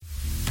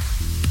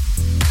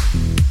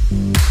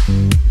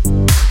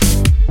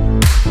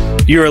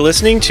You are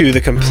listening to the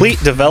Complete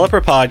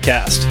Developer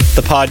Podcast,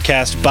 the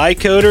podcast by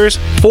coders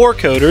for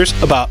coders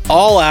about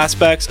all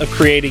aspects of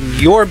creating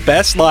your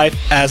best life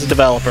as a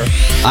developer.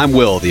 I'm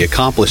Will, the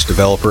accomplished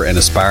developer and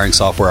aspiring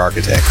software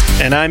architect.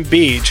 And I'm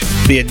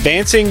Beej, the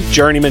advancing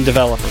journeyman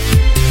developer.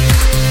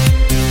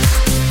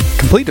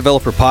 Complete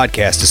Developer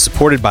Podcast is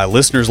supported by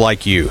listeners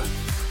like you.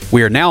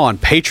 We are now on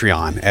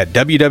Patreon at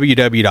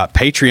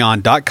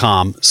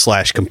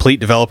www.patreon.com/Complete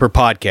Developer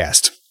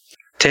Podcast.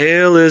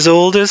 Tale as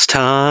old as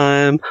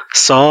time,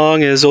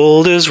 song as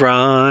old as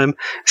rhyme,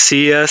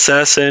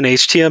 CSS and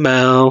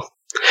HTML.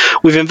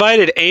 We've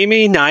invited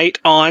Amy Knight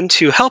on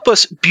to help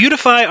us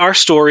beautify our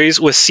stories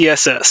with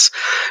CSS.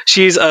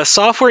 She's a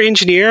software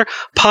engineer,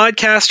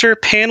 podcaster,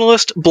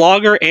 panelist,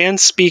 blogger, and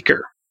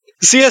speaker.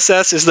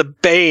 CSS is the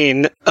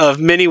bane of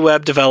many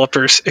web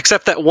developers,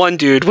 except that one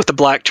dude with the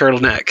black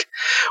turtleneck.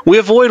 We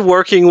avoid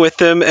working with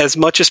them as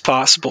much as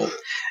possible.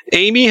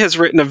 Amy has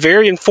written a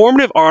very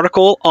informative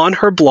article on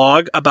her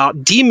blog about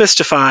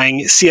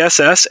demystifying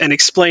CSS and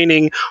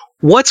explaining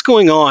what's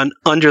going on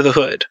under the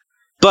hood.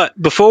 But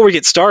before we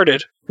get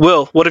started,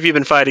 Will, what have you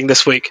been fighting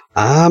this week?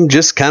 I'm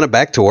just kind of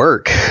back to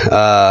work.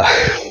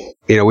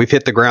 We've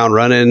hit the ground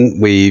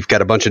running. We've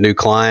got a bunch of new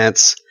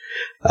clients.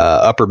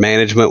 Upper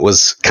management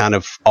was kind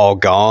of all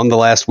gone the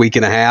last week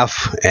and a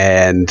half,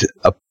 and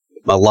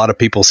a lot of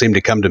people seem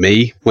to come to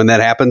me when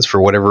that happens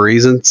for whatever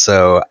reason.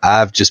 So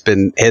I've just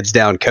been heads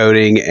down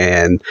coding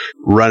and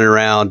running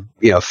around,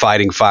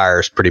 fighting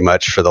fires pretty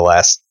much for the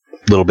last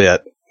little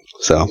bit.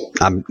 So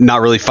I'm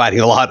not really fighting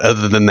a lot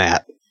other than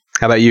that.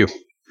 How about you,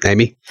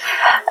 Amy?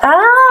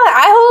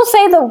 I will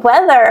say the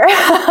weather.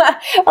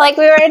 Like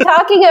we were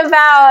talking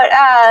about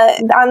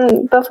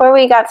before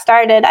we got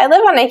started, I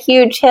live on a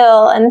huge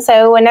hill, and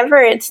so whenever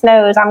it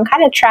snows, I'm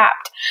kind of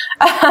trapped.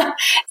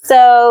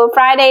 So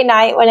Friday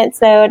night when it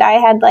snowed, I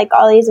had like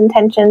all these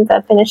intentions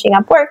of finishing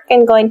up work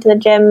and going to the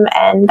gym,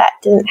 and that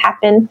didn't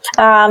happen.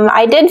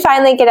 I did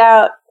finally get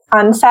out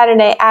on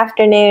Saturday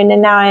afternoon,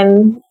 and now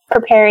I'm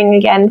preparing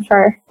again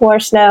for more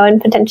snow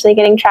and potentially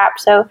getting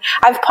trapped. So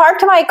I've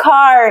parked my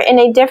car in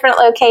a different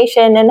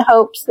location in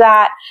hopes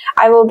that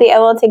I will be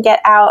able to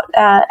get out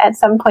at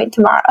some point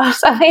tomorrow.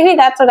 So maybe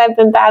that's what I've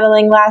been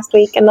battling last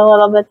week and a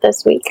little bit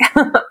this week.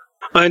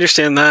 I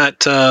understand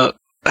that. I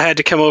had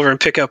to come over and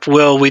pick up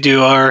Will. We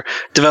do our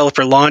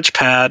developer launch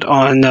pad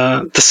on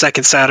the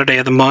second Saturday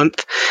of the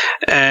month,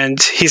 and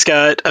he's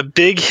got a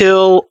big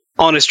hill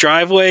on his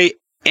driveway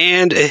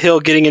and a hill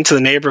getting into the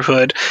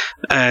neighborhood.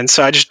 And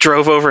so I just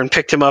drove over and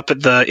picked him up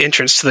at the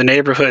entrance to the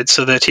neighborhood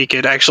so that he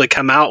could actually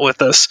come out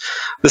with us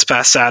this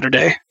past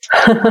Saturday.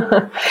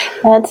 But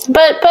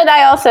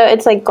I also,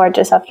 it's like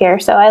gorgeous up here,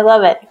 so I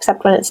love it,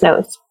 except when it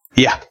snows.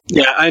 Yeah,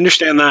 I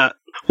understand that.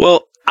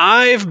 Well,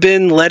 I've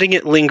been letting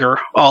it linger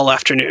all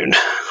afternoon.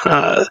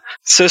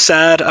 So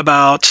sad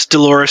about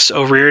Dolores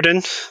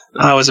O'Riordan.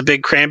 I was a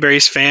big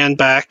Cranberries fan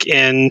back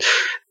in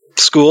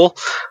school,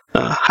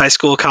 high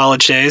school,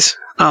 college days.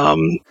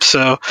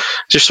 So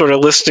just sort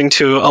of listening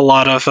to a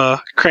lot of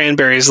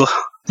Cranberries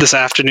this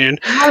afternoon.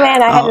 Oh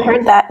man, I hadn't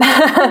heard that.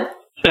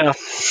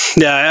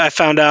 Yeah, I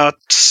found out,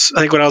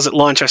 I think when I was at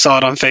lunch, I saw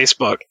it on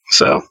Facebook.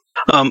 So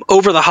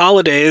over the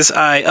holidays,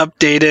 I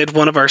updated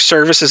one of our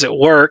services at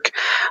work.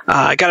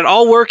 I got it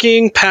all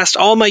working, passed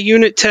all my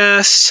unit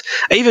tests.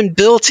 I even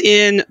built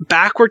in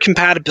backward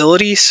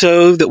compatibility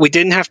so that we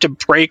didn't have to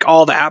break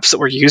all the apps that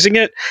were using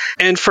it.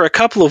 And for a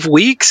couple of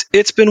weeks,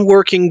 it's been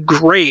working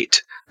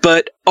great,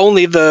 but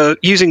only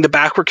using the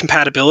backward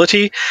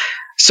compatibility.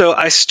 So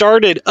I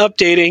started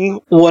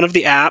updating one of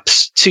the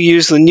apps to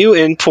use the new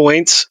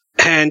endpoints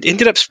and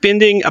ended up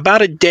spending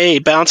about a day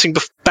bouncing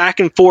back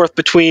and forth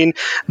between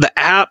the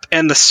app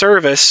and the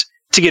service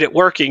to get it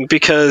working,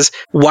 because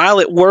while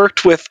it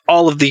worked with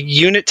all of the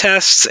unit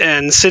tests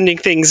and sending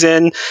things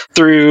in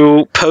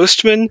through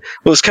Postman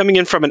was coming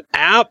in from an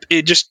app,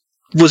 it just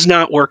was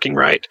not working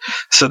right.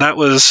 So that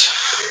was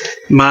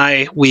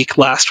my week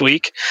last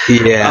week.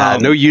 Yeah,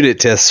 no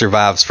unit test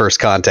survives first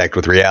contact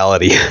with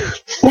reality.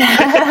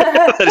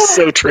 That is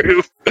so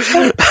true.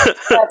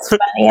 That's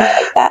funny.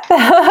 I like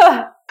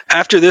that.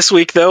 After this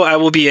week, though, I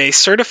will be a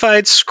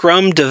certified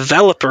Scrum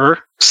developer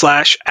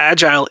 /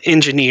 agile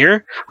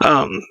engineer.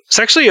 It's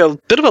actually a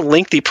bit of a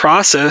lengthy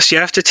process. You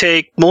have to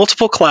take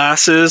multiple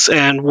classes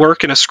and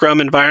work in a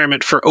Scrum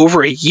environment for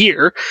over a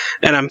year,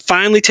 and I'm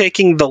finally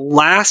taking the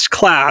last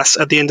class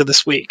at the end of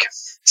this week.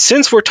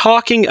 Since we're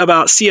talking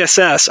about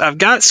CSS, I've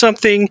got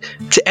something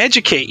to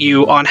educate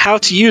you on how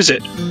to use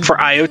it for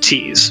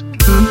IoTs.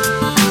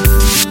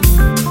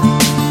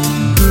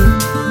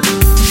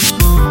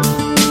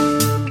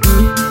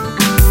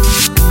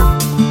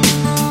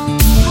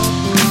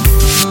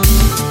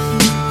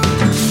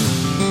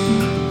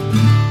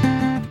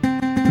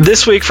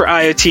 This week for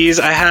IoTs,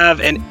 I have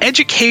an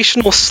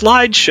educational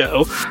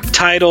slideshow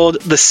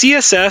titled The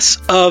CSS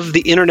of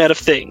the Internet of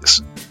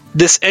Things.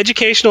 This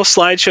educational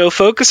slideshow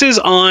focuses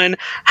on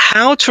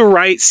how to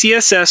write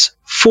CSS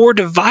for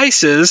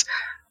devices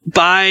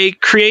by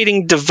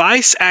creating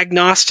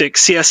device-agnostic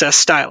CSS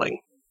styling.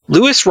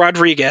 Luis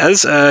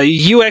Rodriguez, a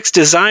UX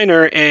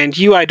designer and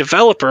UI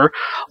developer,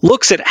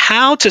 looks at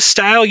how to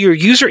style your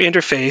user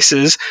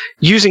interfaces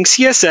using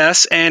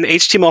CSS and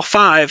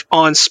HTML5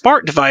 on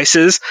smart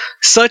devices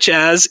such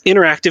as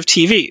interactive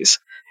TVs.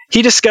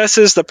 He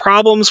discusses the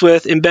problems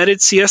with embedded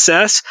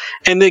CSS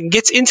and then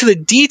gets into the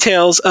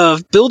details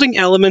of building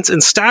elements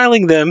and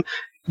styling them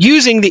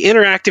using the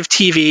interactive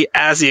TV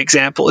as the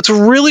example. It's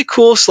a really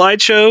cool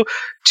slideshow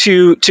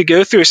to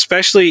go through,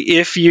 especially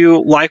if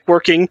you like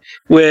working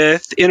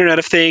with Internet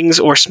of Things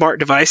or smart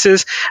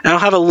devices. And I'll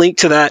have a link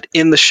to that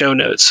in the show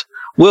notes.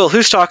 Will,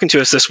 who's talking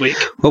to us this week?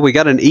 Well, we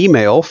got an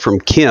email from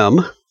Kim.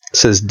 It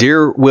says,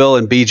 "Dear Will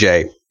and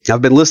BJ,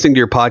 I've been listening to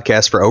your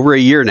podcast for over a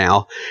year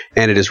now,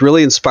 and it has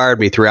really inspired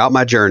me throughout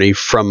my journey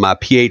from my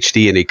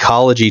PhD in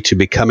ecology to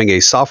becoming a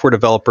software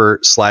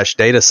developer /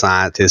 data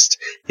scientist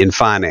in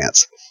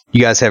finance.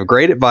 You guys have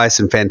great advice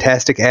and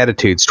fantastic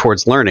attitudes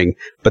towards learning,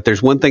 but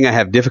there's one thing I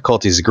have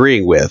difficulties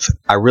agreeing with.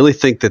 I really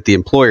think that the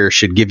employer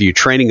should give you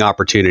training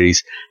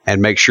opportunities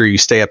and make sure you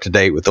stay up to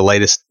date with the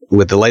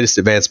latest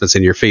advancements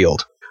in your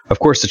field. Of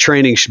course, the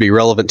training should be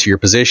relevant to your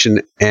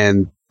position,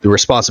 and the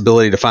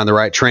responsibility to find the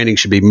right training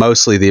should be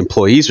mostly the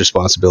employee's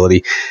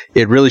responsibility.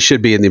 It really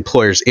should be in the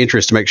employer's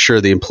interest to make sure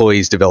the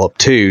employees develop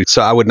too.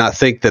 So I would not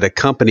think that a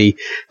company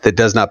that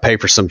does not pay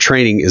for some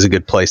training is a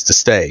good place to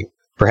stay.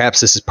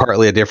 Perhaps this is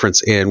partly a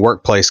difference in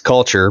workplace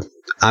culture.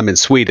 I'm in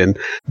Sweden,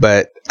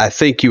 but I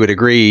think you would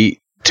agree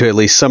to at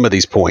least some of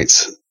these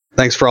points.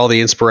 Thanks for all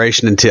the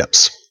inspiration and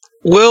tips."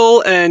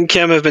 Will and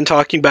Kim have been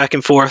talking back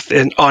and forth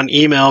on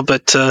email,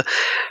 but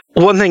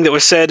one thing that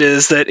was said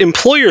is that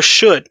employers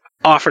should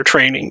offer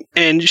training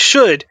and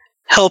should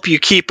help you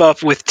keep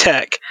up with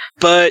tech,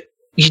 but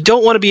you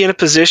don't want to be in a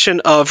position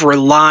of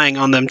relying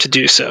on them to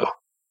do so.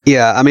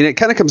 Yeah, I mean, it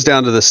kind of comes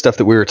down to the stuff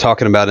that we were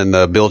talking about in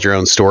the Build Your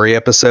Own Story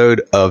episode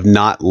of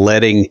not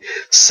letting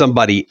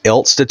somebody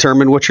else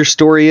determine what your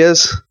story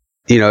is.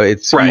 You know,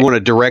 it's right. You want to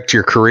direct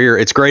your career.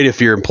 It's great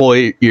if your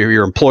employer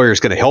is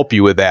going to help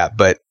you with that,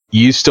 but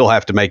you still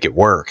have to make it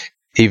work,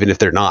 even if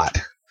they're not.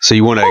 So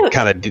you want to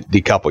kind of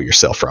decouple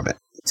yourself from it.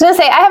 I was going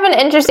to say, I have an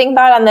interesting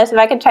thought on this, if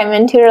I could chime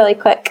in too really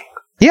quick.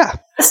 Yeah.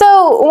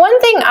 So one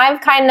thing I've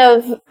kind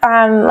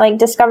of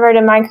discovered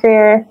in my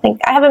career,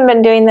 I haven't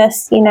been doing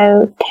this,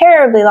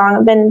 terribly long.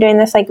 I've been doing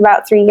this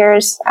about 3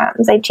 years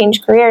as I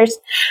changed careers.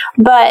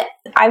 But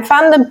I've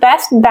found the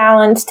best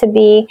balance to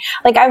be,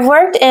 I've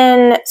worked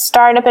in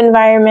startup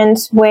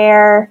environments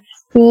where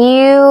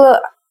you're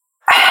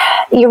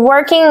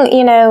working,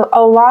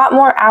 a lot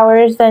more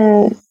hours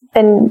than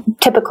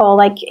typical,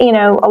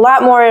 a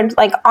lot more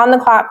on the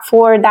clock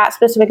for that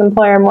specific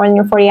employer, more than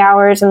your 40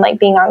 hours and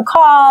being on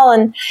call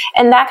and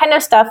that kind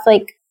of stuff.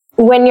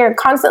 When you're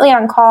constantly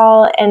on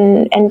call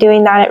and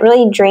doing that, it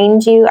really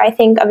drains you, I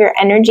think, of your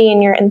energy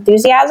and your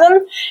enthusiasm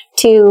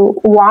to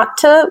want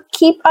to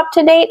keep up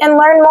to date and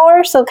learn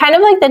more. So kind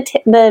of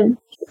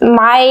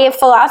my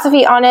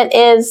philosophy on it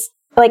is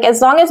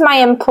as long as my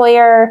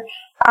employer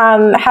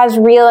has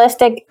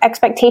realistic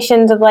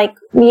expectations of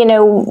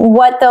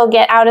what they'll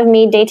get out of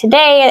me day to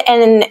day.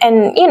 And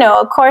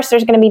of course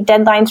there's going to be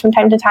deadlines from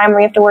time to time where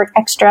you have to work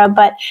extra,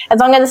 but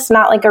as long as it's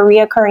not a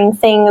reoccurring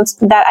thing,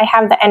 that I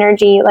have the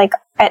energy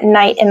at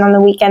night and on the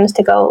weekends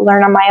to go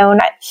learn on my own.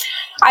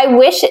 I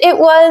wish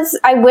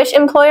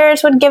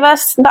employers would give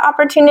us the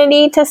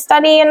opportunity to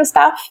study and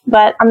stuff,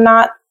 but I'm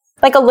not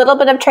a little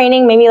bit of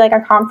training, maybe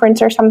a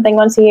conference or something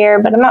once a year,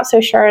 but I'm not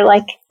so sure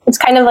it's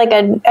kind of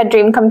a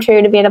dream come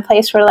true to be in a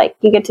place where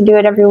you get to do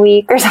it every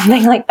week or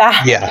something like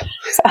that. Yeah.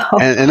 So.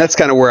 And that's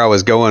kind of where I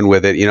was going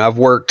with it. I've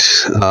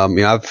worked,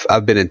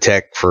 I've been in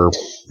tech for,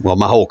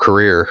 my whole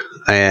career.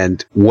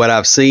 And what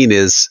I've seen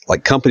is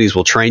companies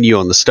will train you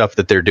on the stuff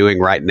that they're doing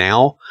right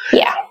now.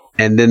 Yeah.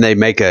 And then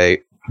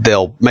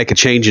they'll make a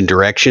change in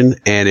direction.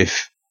 And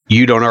if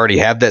you don't already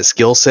have that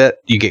skill set,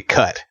 you get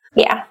cut.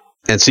 Yeah.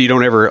 And so you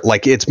don't ever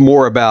it's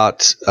more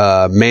about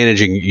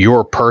managing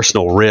your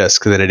personal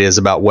risk than it is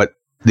about what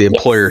the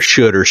employer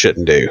should or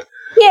shouldn't do.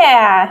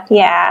 Yeah.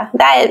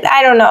 That,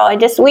 I don't know. I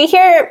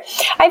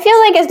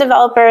feel as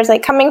developers,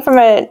 coming from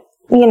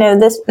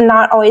this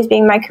not always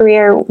being my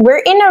career,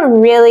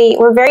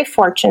 we're very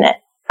fortunate.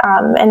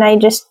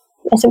 And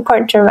it's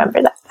important to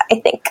remember that, I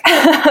think.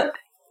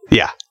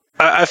 Yeah.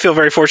 I feel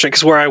very fortunate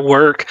because where I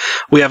work,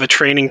 we have a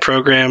training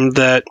program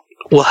that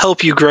will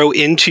help you grow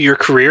into your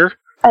career.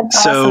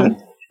 That's awesome.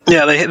 So,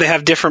 yeah, they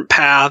have different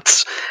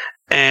paths,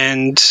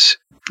 and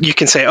you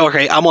can say,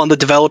 okay, I'm on the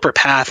developer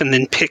path, and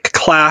then pick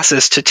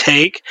classes to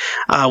take.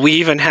 We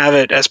even have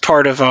it as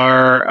part of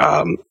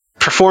our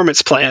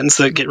performance plans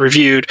that get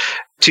reviewed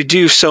to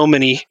do so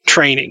many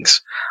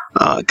trainings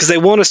because they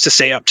want us to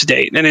stay up to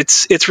date, and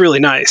it's really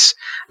nice.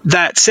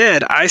 That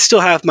said, I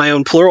still have my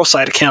own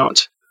Pluralsight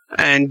account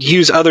and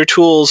use other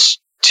tools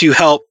to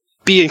help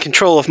be in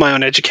control of my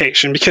own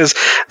education because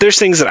there's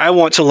things that I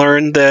want to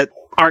learn that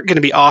aren't going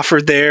to be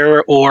offered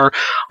there or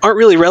aren't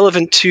really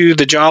relevant to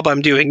the job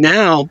I'm doing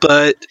now,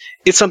 but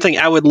it's something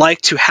I would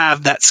like to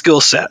have that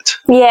skill set.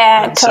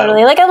 Yeah, And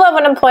totally. so- Like I love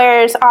when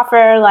employers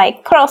offer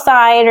like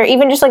Pluralsight or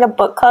even just like a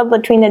book club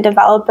between the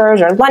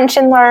developers or lunch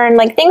and learn.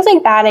 Like things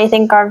like that I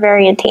think are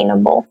very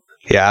attainable.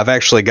 Yeah, I've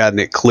actually gotten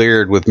it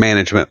cleared with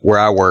management where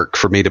I work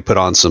for me to put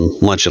on some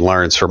lunch and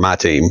learns for my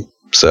team.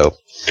 So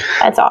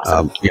That's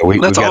awesome.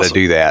 we've That's got to awesome.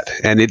 do that,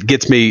 and it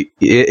gets me.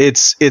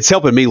 It's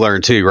helping me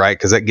learn too, right?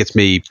 Because that gets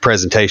me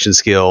presentation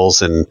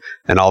skills and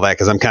all that.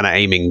 Because I'm kind of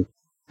aiming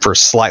for a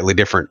slightly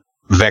different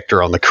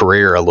vector on the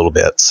career a little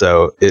bit,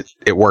 so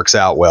it works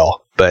out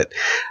well. But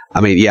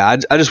I mean, yeah,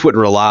 I just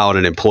wouldn't rely on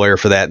an employer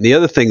for that. And the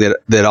other thing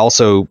that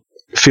also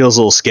feels a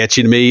little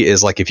sketchy to me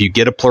is like if you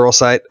get a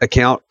Pluralsight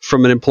account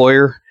from an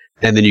employer.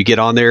 And then you get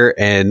on there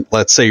and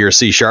let's say you're a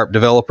C#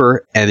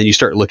 developer and then you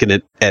start looking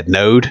at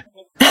Node,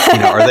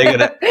 are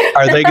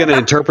they gonna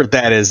interpret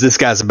that as this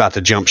guy's about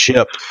to jump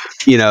ship?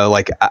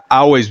 Like I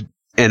always,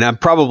 and I'm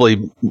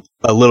probably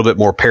a little bit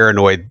more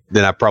paranoid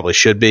than I probably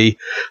should be,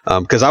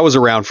 because I was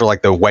around for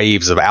like the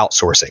waves of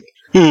outsourcing.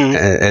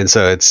 And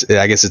so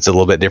I guess it's a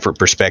little bit different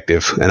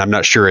perspective, and I'm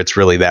not sure it's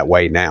really that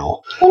way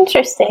now.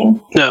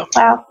 Interesting. No.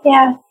 Wow.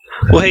 Yeah.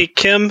 Well, hey,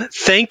 Kim,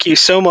 thank you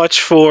so much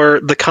for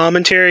the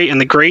commentary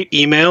and the great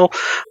email.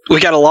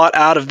 We got a lot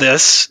out of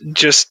this.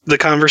 Just the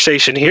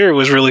conversation here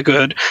was really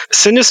good.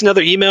 Send us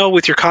another email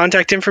with your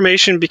contact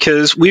information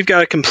because we've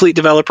got a Complete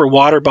Developer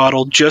water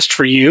bottle just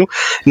for you.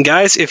 And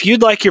guys, if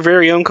you'd like your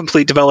very own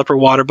Complete Developer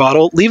water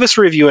bottle, leave us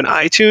a review in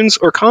iTunes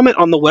or comment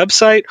on the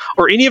website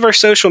or any of our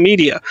social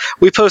media.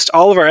 We post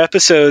all of our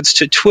episodes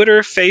to Twitter,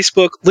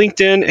 Facebook,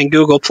 LinkedIn, and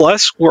Google+.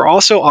 We're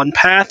also on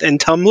Path and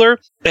Tumblr.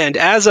 And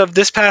as of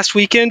this past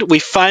weekend, we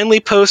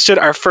finally posted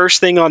our first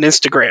thing on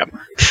Instagram.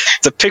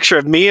 It's a picture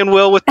of me and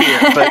Will with beer,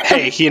 but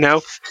hey,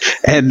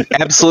 And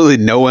absolutely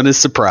no one is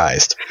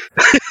surprised.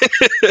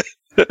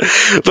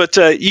 But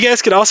you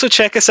guys can also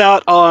check us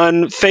out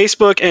on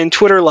Facebook and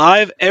Twitter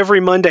Live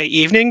every Monday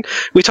evening.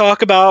 We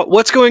talk about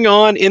what's going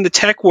on in the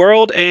tech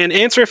world and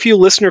answer a few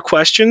listener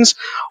questions,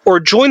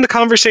 or join the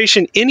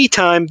conversation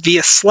anytime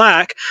via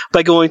Slack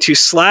by going to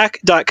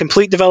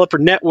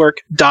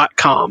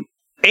slack.completedevelopernetwork.com.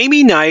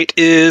 Amy Knight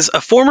is a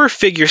former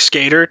figure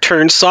skater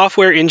turned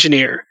software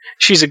engineer.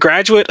 She's a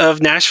graduate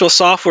of Nashville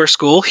Software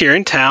School here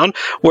in town,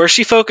 where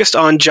she focused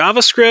on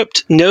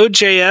JavaScript,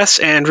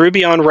 Node.js, and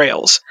Ruby on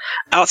Rails.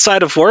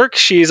 Outside of work,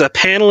 she's a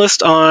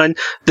panelist on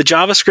the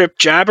JavaScript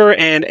Jabber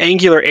and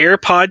Angular Air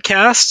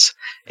podcasts,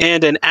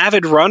 and an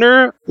avid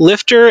runner,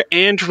 lifter,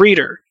 and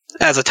reader.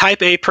 As a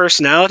type A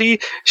personality,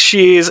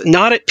 she's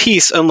not at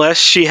peace unless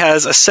she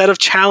has a set of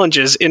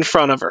challenges in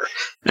front of her.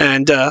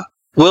 And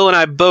Will and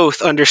I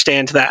both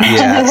understand that.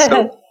 Yeah.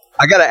 So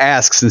I got to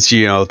ask, since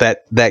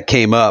that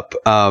came up,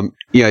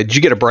 did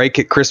you get a break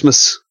at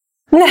Christmas?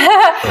 Did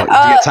you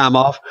get time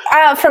off?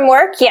 From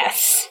work,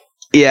 yes.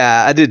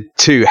 Yeah, I did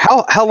too.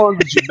 How long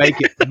did you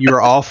make it when you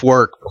were off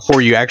work before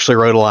you actually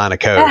wrote a line of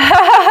code?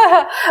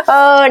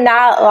 Oh,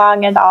 not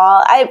long at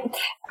all. I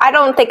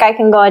don't think I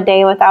can go a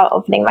day without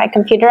opening my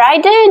computer. I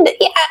did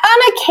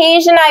on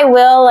occasion. I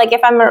will, like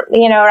if I'm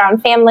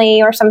around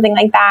family or something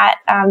like that,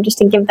 just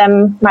to give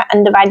them my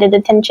undivided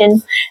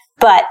attention.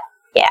 But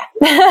yeah,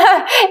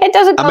 it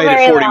doesn't go very long. I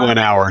made it 41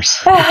 hours.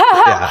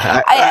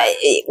 Yeah,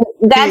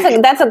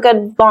 that's a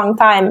good long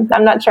time.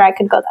 I'm not sure I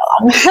could go that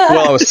long.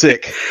 Well, I was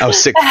sick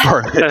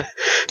for it.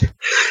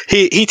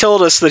 He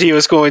told us that he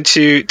was going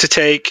to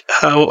take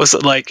what was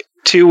it, like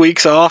 2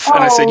 weeks off,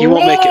 and I said you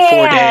won't make it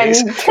 4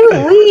 days.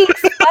 2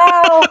 weeks.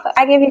 Wow,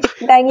 I give you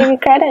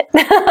credit.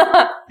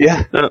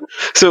 Yeah.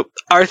 So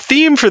our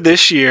theme for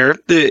this year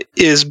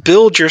is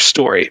build your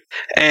story.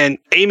 And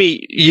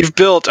Amy, you've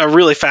built a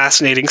really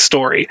fascinating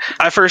story.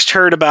 I first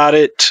heard about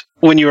it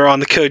when you were on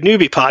the Code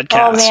Newbie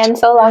podcast. Oh man,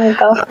 so long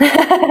ago.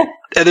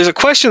 And there's a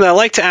question that I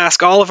like to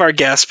ask all of our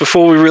guests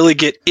before we really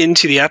get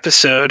into the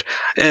episode.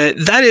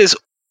 That is,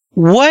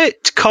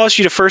 what caused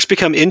you to first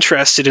become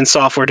interested in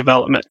software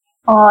development?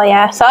 Oh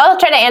yeah, so I'll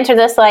try to answer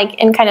this like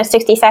in kind of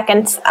 60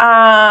 seconds.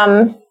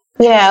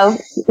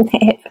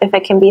 If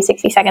it can be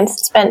 60 seconds,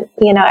 spent,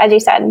 as you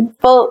said,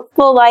 full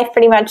life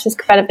pretty much as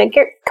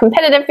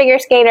competitive figure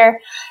skater.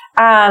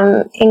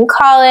 In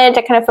college,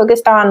 I kind of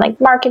focused on like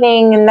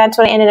marketing, and that's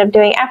what I ended up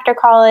doing after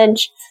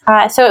college.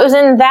 So it was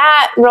in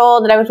that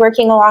role that I was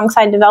working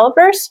alongside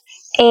developers,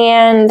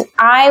 and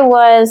I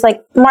was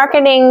like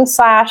marketing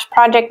 /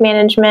 project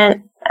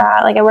management.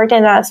 Like I worked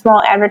in a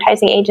small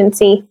advertising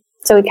agency.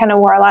 So we kind of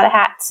wore a lot of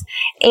hats,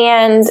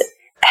 and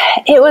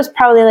it was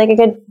probably like a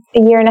good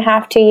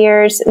 1.5 to 2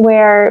 years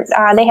where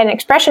they had an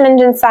expression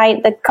engine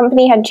site. The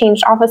company had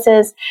changed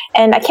offices,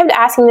 and I kept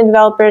asking the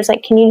developers,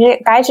 like, can you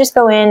guys just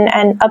go in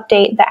and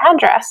update the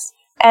address?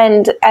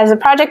 And as a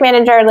project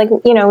manager, like,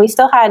 we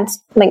still had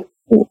like,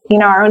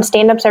 our own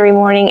stand-ups every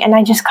morning, and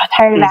I just got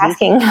tired of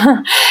asking.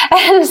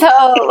 And so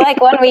like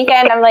one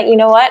weekend, I'm like, you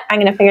know what? I'm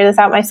going to figure this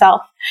out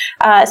myself.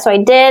 So I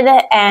did,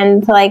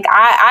 and like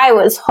I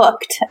was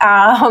hooked.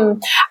 I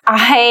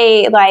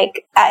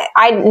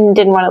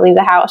didn't want to leave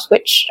the house,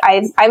 which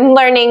I'm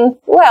learning.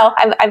 Well,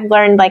 I've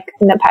learned like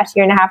in the past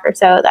year and a half or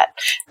so that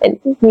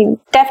we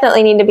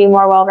definitely need to be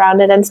more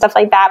well-rounded and stuff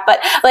like that. But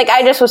like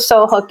I just was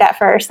so hooked at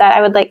first that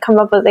I would like come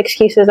up with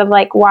excuses of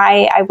like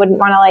why I wouldn't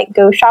want to like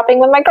go shopping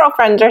with my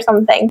girlfriends or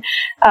something.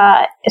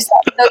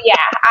 So yeah,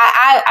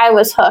 I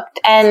was hooked,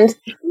 and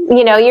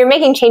you know, you're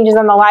making changes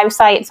on the live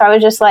site, so I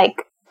was just like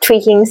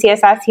tweaking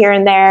CSS here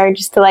and there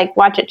just to like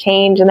watch it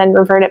change and then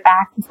revert it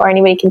back before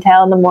anybody can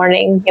tell in the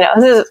morning. You know,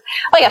 this is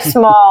like a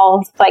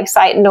small like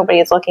site and nobody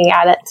is looking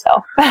at it.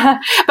 So,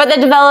 but the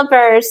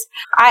developers,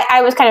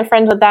 I was kind of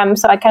friends with them,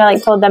 so I kind of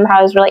like told them how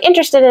I was really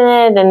interested in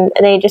it, and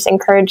they just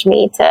encouraged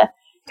me to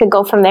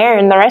go from there,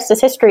 and the rest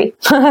is history.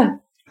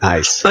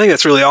 Nice. I think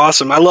that's really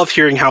awesome. I love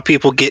hearing how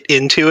people get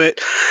into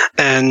it,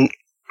 and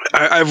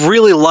I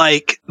really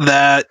like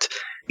that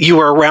you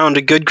were around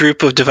a good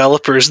group of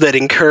developers that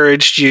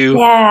encouraged you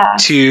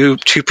to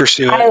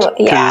pursue it.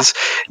 Because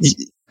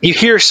you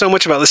hear so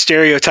much about the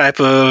stereotype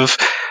of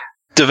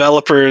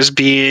developers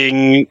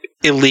being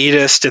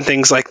elitist and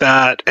things like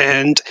that,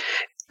 and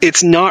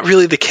it's not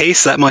really the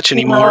case that much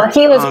anymore. No,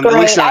 he was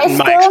great. I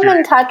still am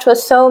in touch with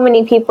so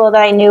many people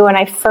that I knew when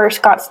I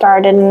first got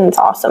started, and it's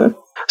awesome.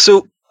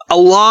 So a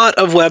lot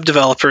of web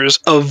developers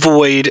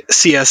avoid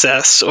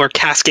CSS or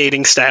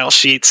cascading style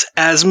sheets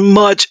as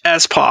much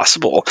as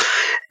possible.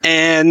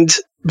 And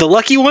the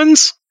lucky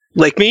ones,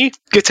 like me,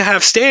 get to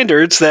have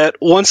standards that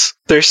once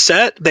they're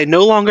set, they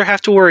no longer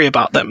have to worry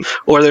about them,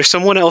 or they're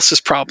someone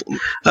else's problem.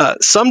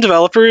 Some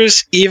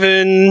developers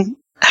even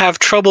have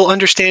trouble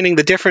understanding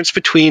the difference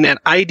between an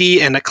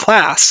ID and a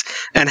class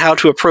and how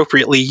to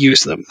appropriately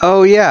use them.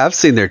 Oh, yeah, I've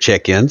seen their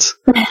check-ins.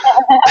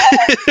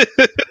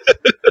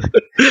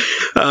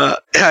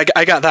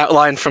 I got that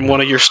line from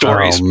one of your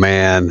stories. Oh,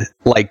 man.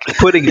 Like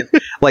putting it,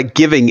 like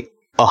giving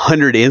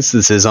 100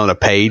 instances on a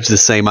page the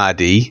same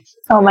ID.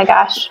 Oh my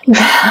gosh.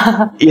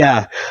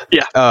 Yeah.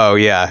 Yeah. Oh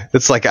yeah.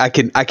 It's like I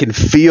can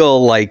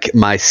feel like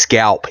my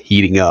scalp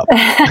heating up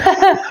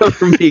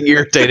from being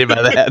irritated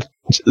by that.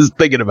 Just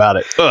thinking about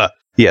it. Ugh.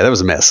 Yeah, that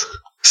was a mess.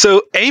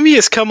 So Amy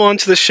has come on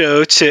to the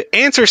show to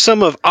answer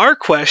some of our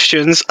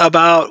questions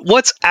about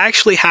what's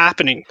actually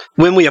happening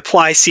when we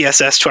apply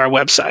CSS to our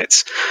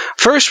websites.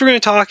 First, we're going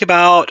to talk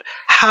about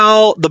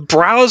how the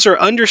browser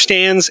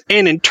understands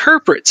and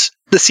interprets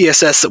the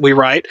CSS that we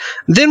write.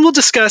 Then we'll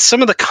discuss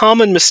some of the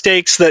common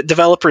mistakes that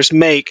developers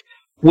make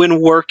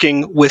when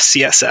working with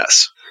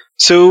CSS.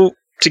 So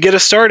to get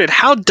us started,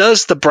 how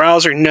does the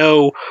browser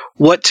know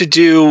what to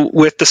do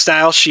with the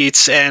style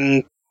sheets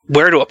and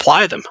where to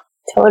apply them?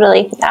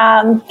 Totally.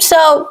 And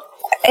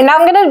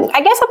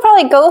I guess I'll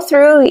probably go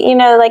through,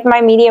 like my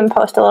Medium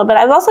post a little bit.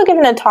 I've also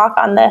given a talk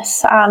on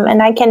this,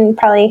 and I can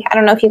probably, I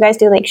don't know if you guys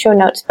do like show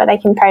notes, but I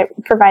can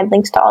provide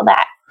links to all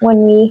that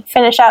when we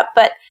finish up.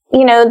 But,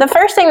 the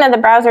first thing that the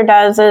browser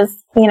does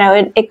is,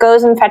 it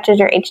goes and fetches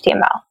your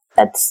HTML.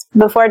 That's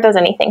before it does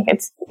anything.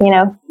 It's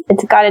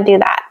got to do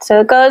that.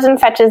 So it goes and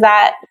fetches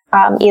that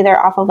either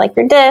off of like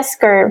your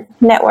disk or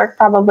network,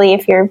 probably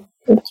if you're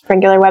it's a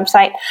regular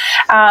website.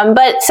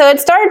 But so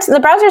the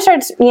browser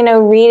starts,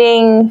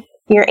 reading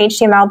your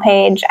HTML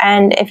page.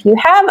 And if you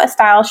have a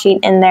style sheet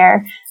in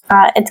there,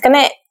 it's going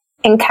to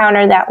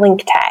encounter that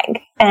link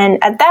tag.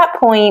 And at that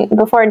point,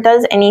 before it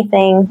does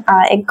anything,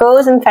 it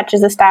goes and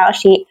fetches the style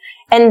sheet.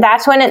 And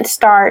that's when it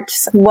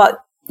starts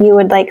what you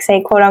would like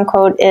say, quote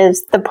unquote,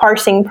 is the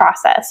parsing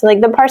process. So,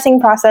 like the parsing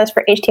process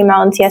for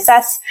HTML and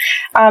CSS,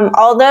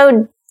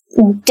 although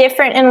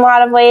different in a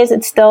lot of ways,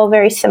 it's still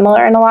very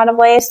similar in a lot of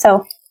ways.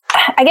 So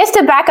I guess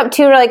to back up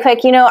too really quick,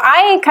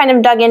 I kind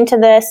of dug into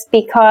this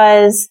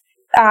because,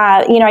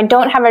 I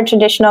don't have a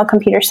traditional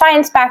computer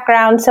science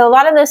background. So a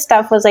lot of this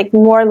stuff was like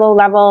more low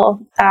level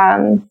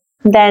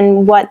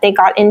than what they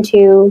got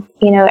into,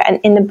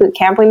 in the boot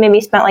camp. We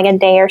maybe spent like a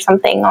day or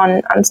something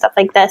on stuff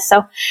like this.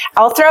 So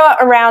I'll throw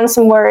around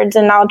some words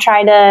and I'll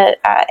try to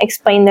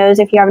explain those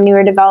if you have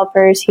newer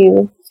developers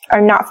who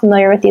are not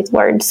familiar with these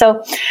words.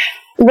 So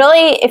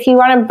really, if you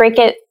want to break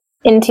it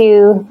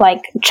into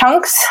like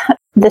chunks,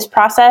 this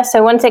process.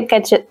 So once it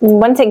gets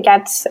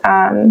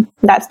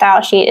that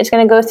style sheet, it's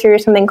going to go through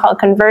something called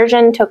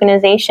conversion,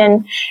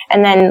 tokenization,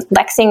 and then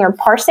lexing or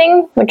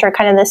parsing, which are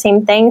kind of the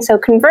same thing. So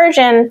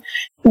conversion,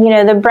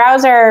 the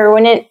browser,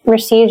 when it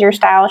receives your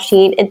style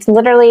sheet, it's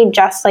literally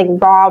just like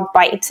raw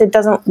bytes. It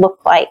doesn't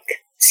look like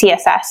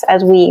CSS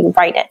as we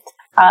write it.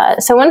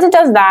 So once it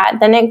does that,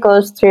 then it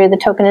goes through the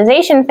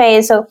tokenization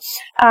phase. So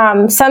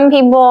some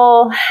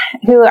people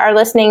who are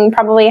listening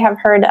probably have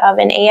heard of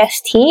an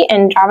AST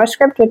in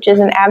JavaScript, which is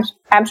an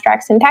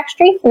abstract syntax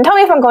tree. And tell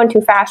me if I'm going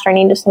too fast or I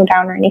need to slow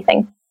down or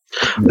anything.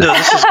 No,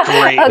 this is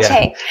great.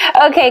 Okay.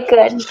 Yeah. Okay,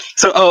 good.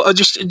 So,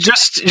 just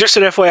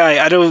an FYI,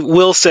 I know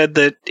Will said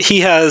that he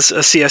has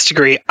a CS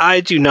degree.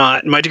 I do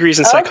not. My degree is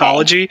in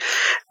psychology,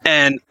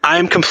 and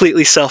I'm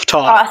completely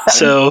self-taught. Awesome.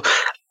 So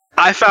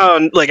I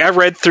found, I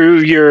read through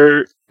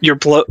your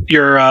blog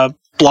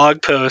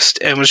blog post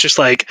and was just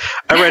like,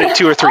 I read it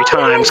 2 or 3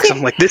 times because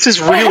I'm like, this is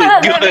really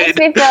good. That makes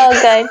me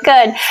feel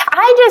good.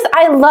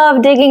 I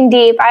love digging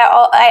deep.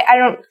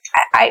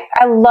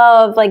 I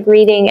love like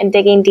reading and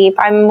digging deep.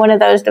 I'm one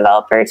of those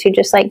developers who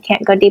just like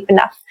can't go deep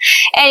enough.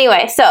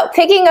 Anyway, so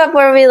picking up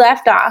where we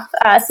left off.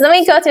 So then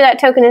we go through that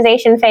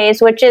tokenization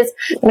phase, which is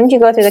when you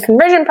go through the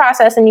conversion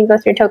process and you go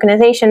through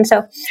tokenization.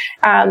 So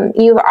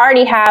you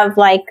already have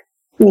like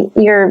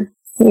your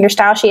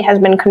style sheet has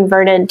been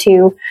converted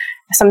to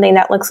something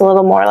that looks a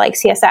little more like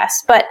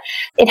CSS, but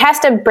it has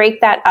to break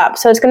that up.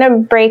 So it's going to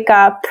break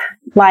up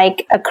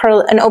like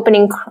an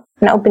opening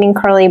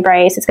curly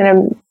brace. It's going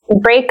to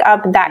break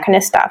up that kind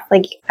of stuff,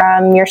 like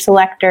your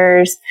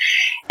selectors.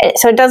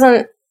 So it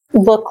doesn't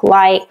look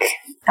like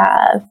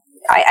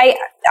I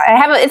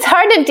have. It's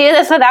hard to do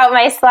this without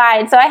my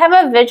slides. So I have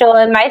a visual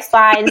in my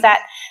slides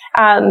that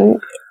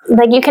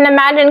like you can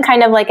imagine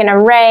kind of like an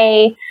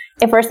array.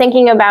 If we're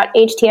thinking about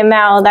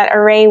HTML, that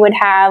array would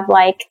have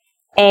like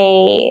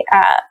a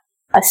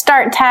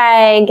start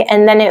tag,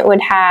 and then it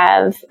would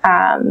have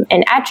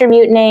an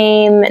attribute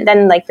name,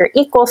 then like your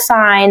equal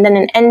sign, then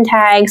an end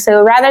tag.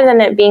 So rather than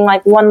it being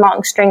like one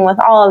long string with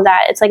all of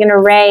that, it's like an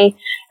array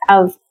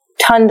of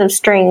tons of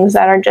strings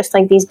that are just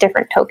like these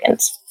different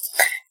tokens.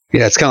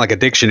 Yeah, it's kind of like a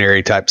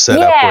dictionary type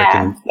setup where you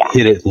can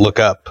hit it, look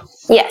up.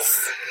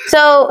 Yes.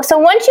 So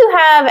once you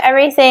have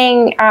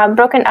everything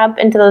broken up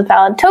into those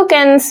valid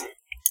tokens,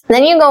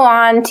 then you go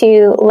on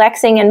to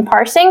lexing and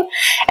parsing.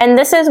 And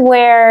this is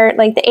where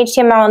like the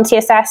HTML and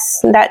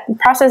CSS, that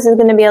process is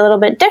going to be a little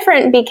bit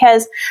different,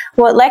 because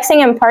what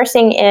lexing and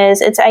parsing is,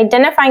 it's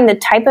identifying the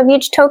type of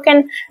each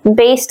token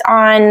based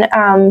on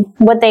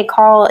what they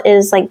call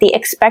is like the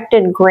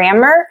expected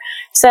grammar.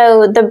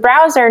 So the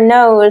browser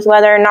knows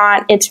whether or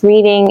not it's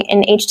reading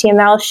an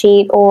HTML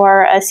sheet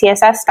or a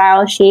CSS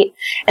style sheet.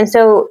 And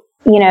so,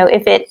 you know,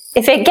 if it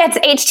gets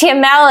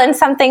HTML and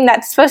something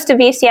that's supposed to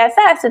be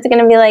CSS, it's going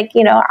to be like,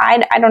 you know,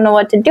 I don't know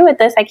what to do with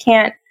this. I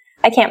can't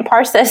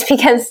parse this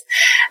because,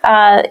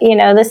 you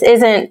know, this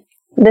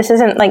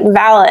isn't like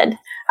valid.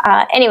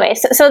 Anyway,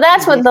 so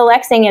that's what the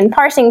lexing and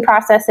parsing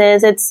process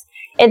is.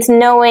 It's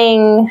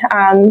knowing,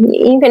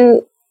 you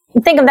can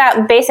think of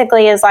that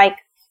basically as like,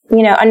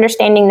 you know,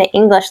 understanding the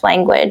English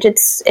language.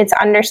 It's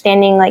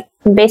understanding, like,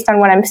 based on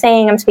what I'm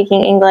saying, I'm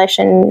speaking English,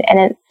 and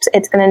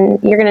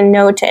you're gonna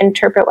know to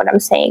interpret what I'm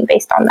saying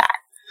based on that.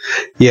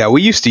 Yeah,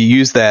 we used to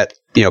use that,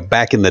 you know,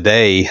 back in the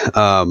day,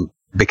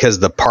 because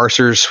the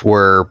parsers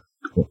were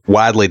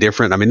widely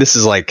different. I mean, this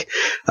is like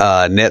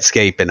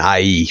Netscape and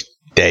IE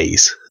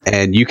days,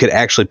 and you could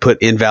actually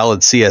put invalid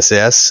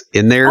CSS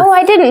in there. Oh,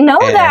 I didn't know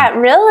that.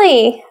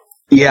 Really?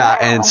 Yeah, wow.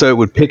 And so it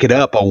would pick it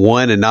up on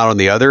one and not on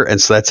the other, and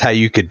so that's how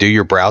you could do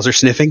your browser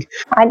sniffing.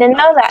 I didn't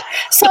know that.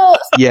 So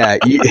yeah,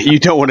 you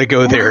don't want to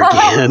go there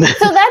again.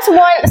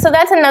 So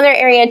that's another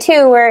area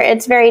too where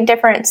it's very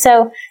different.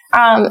 So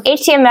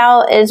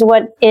HTML is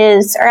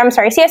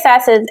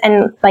CSS is,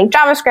 and like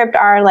JavaScript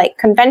are like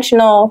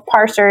conventional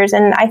parsers,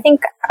 and I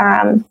think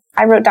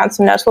I wrote down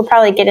some notes. We'll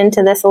probably get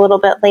into this a little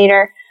bit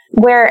later.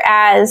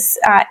 Whereas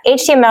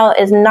HTML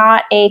is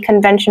not a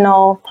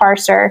conventional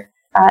parser.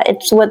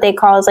 It's what they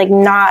call is like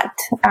not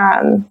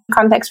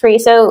context free.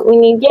 So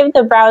when you give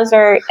the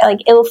browser like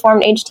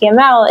ill-formed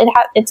HTML,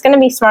 it's going to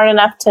be smart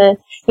enough to,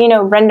 you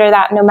know, render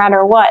that no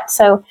matter what.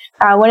 So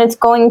when it's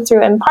going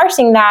through and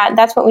parsing that,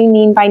 that's what we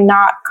mean by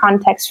not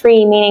context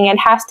free, meaning it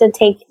has to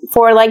take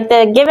for like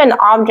the given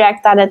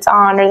object that it's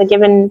on, or the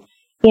given,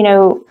 you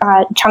know,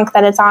 chunk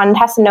that it's on, it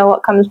has to know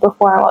what comes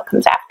before and what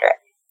comes after it.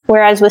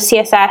 Whereas with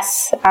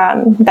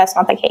CSS, that's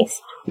not the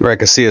case. Right,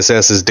 because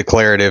CSS is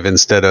declarative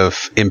instead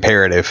of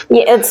imperative.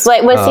 Yeah, it's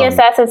like with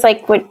CSS, it's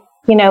like what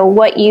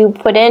you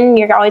put in,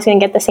 you're always going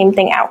to get the same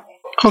thing out.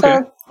 Okay.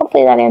 So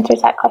hopefully that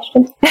answers that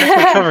question.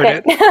 Definitely covered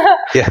it.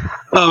 Yeah.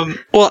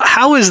 Well,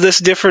 how is this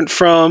different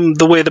from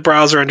the way the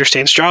browser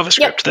understands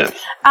JavaScript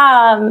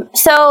then?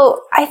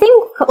 So I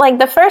think like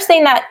the first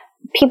thing that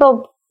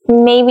people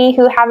maybe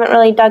who haven't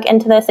really dug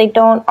into this, they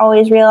don't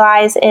always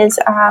realize is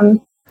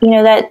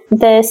that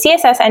the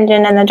CSS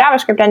engine and the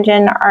JavaScript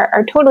engine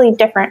are totally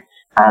different.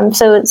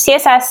 So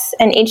CSS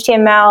and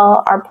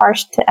HTML are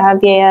parsed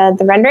via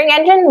the rendering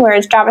engine,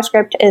 whereas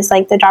JavaScript is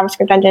like the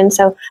JavaScript engine,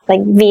 so like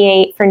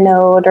V8 for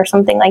Node or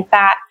something like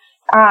that.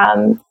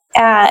 And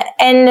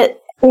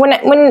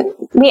when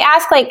we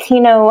ask, like,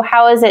 you know,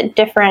 how is it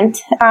different?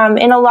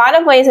 In a lot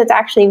of ways, it's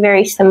actually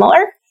very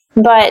similar.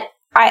 But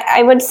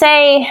I would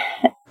say,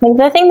 like,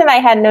 the thing that I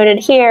had noted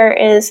here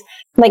is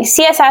like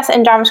CSS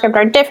and JavaScript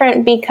are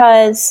different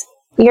because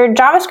your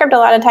JavaScript a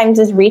lot of times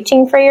is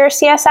reaching for your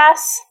CSS.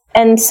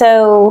 And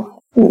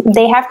so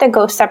they have to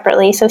go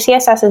separately. So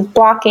CSS is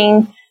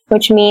blocking,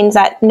 which means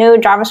that no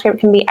JavaScript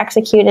can be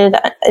executed.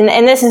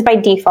 And this is by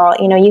default.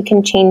 You know, you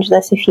can change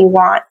this if you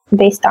want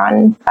based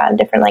on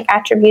different like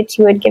attributes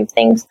you would give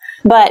things.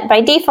 But by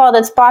default,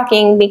 it's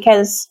blocking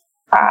because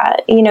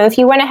if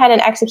you went ahead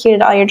and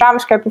executed all your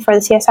JavaScript before the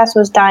CSS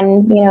was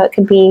done, it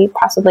could be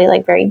possibly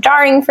like very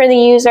jarring for the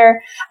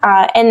user.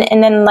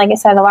 And then, like I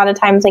said, a lot of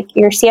times like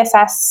your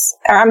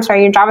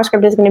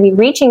JavaScript is going to be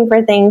reaching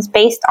for things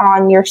based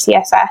on your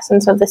CSS.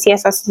 And so if the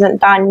CSS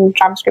isn't done,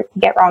 JavaScript can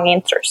get wrong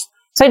answers.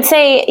 So I'd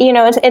say,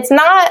 it's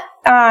not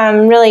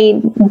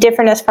really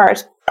different as far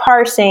as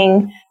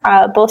parsing.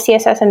 Both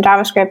CSS and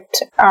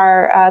JavaScript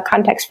are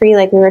context-free,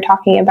 like we were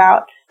talking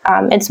about.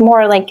 It's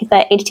more like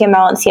the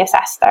HTML and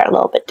CSS that are a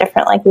little bit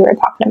different, like we were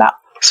talking about.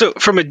 So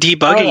from a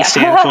debugging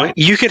standpoint,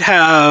 you could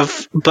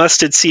have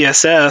busted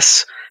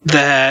CSS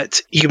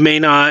that you may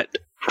not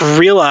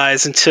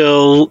realize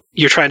until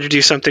you're trying to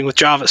do something with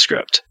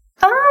JavaScript.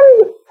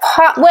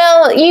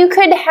 Well, you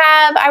could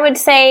have, I would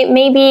say,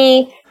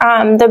 maybe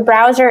the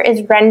browser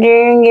is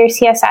rendering your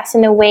CSS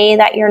in a way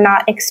that you're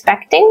not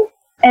expecting.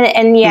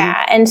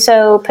 And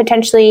so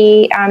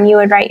potentially you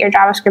would write your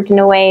JavaScript in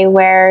a way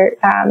where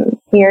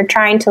you're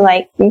trying to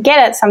like get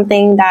at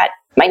something that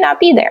might not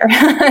be there.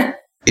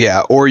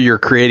 Yeah, or you're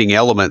creating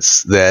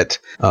elements that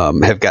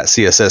have got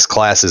CSS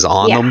classes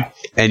on them,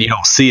 and you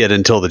don't see it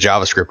until the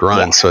JavaScript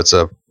runs, so it's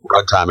a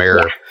runtime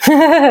error.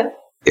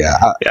 Yeah.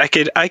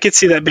 I could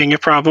see that being a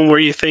problem where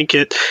you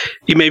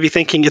may be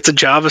thinking it's a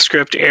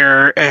JavaScript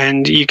error,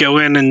 and you go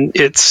in and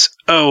it's,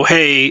 oh,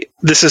 hey,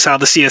 this is how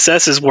the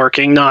CSS is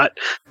working, not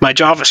my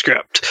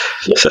JavaScript.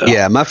 So.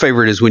 Yeah, my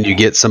favorite is when you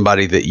get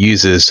somebody that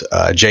uses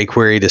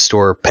jQuery to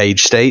store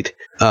page state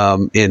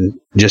in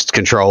just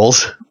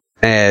controls,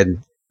 and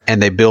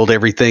they build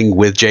everything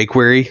with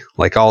jQuery,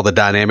 like all the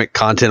dynamic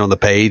content on the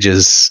page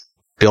is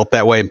built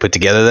that way and put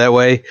together that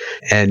way.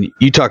 And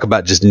you talk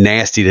about just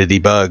nasty to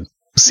debug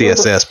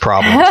CSS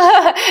problems.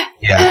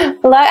 Yeah.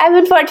 Well, I've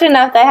been fortunate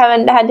enough that I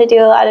haven't had to do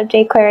a lot of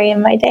jQuery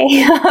in my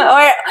day.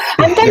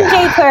 Or I've done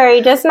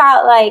jQuery, just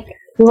not like,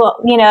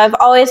 I've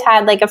always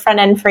had like a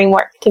front-end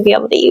framework to be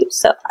able to use.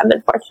 So I've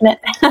been fortunate.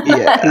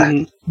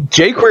 Yeah.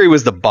 jQuery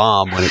was the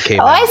bomb when it came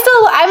out.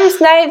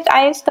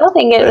 I still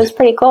think it was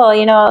pretty cool.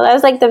 That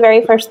was like the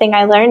very first thing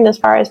I learned as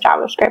far as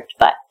JavaScript.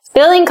 But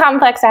building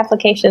complex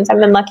applications, I've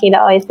been lucky to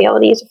always be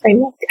able to use a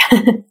framework.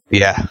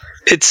 Yeah.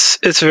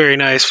 It's very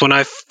nice. When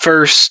I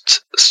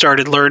first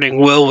started learning,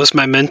 Will was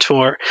my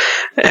mentor,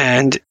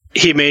 and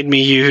he made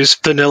me use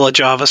vanilla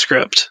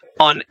JavaScript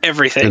on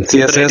everything. And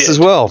CSS as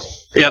well.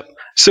 Yep.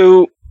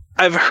 So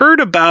I've heard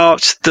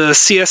about the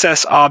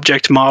CSS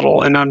object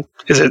model, and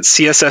is it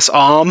CSS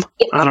OM?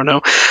 I don't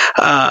know.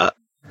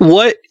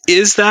 What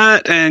is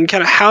that, and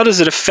kind of how does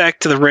it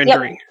affect the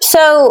rendering? Yep.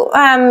 So,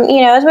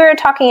 as we were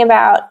talking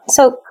about,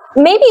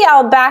 maybe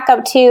I'll back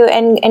up too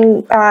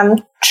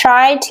and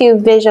try to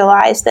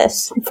visualize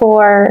this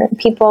for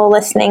people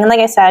listening. And like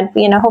I said,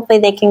 hopefully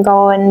they can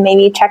go and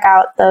maybe check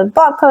out the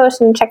blog post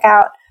and check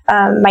out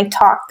my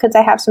talk, because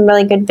I have some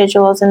really good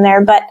visuals in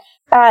there. But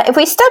if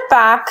we step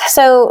back,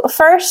 so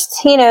first,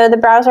 the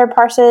browser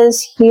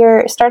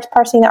starts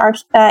parsing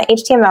the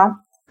HTML.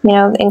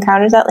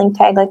 Encounters that link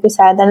tag, like we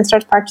said, then it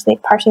starts parsing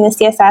the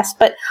CSS.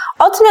 But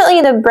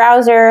ultimately, the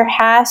browser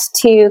has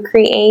to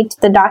create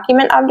the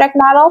document object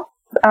model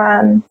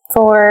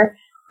for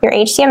your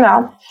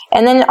HTML,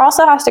 and then it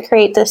also has to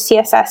create the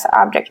CSS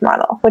object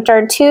model, which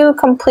are two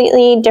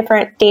completely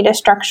different data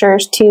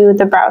structures to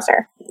the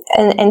browser.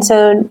 And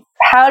so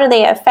how do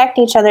they affect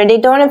each other? They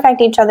don't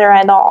affect each other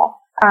at all.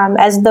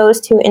 As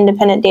those two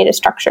independent data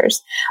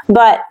structures.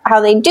 But how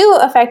they do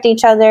affect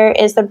each other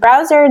is the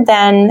browser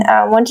then,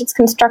 once it's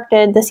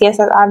constructed the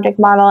CSS object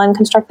model and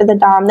constructed the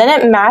DOM, then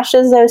it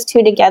mashes those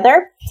two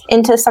together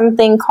into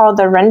something called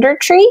the render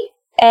tree.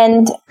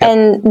 And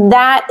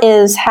that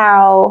is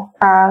how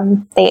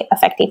they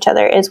affect each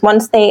other, is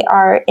once they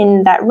are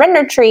in that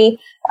render tree,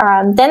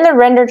 then the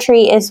render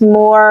tree is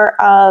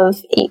more of,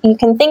 you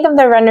can think of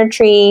the render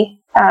tree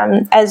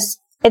as,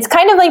 it's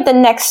kind of like the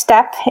next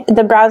step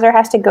the browser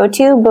has to go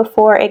to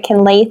before it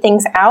can lay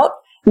things out.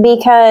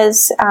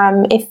 Because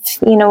if,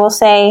 we'll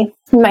say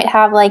you might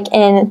have like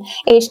an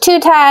H2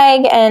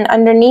 tag, and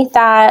underneath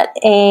that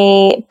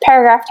a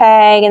paragraph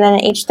tag, and then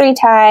an H3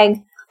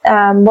 tag.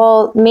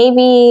 Well,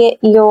 maybe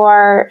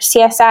your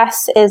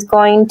CSS is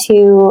going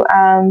to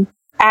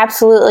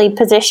absolutely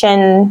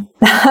position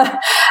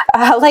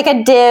like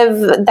a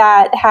div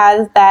that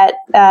has that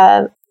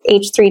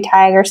H3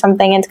 tag or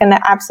something. It's going to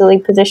absolutely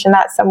position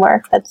that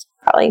somewhere. That's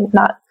probably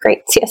not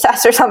great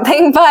CSS or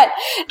something, but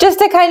just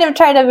to kind of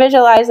try to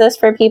visualize this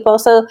for people.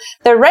 So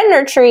the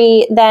render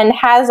tree then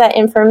has that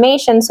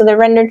information. So the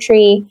render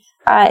tree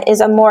is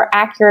a more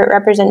accurate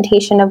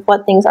representation of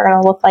what things are going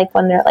to look like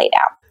when they're laid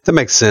out. That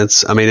makes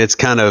sense. I mean, it's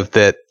kind of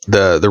that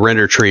the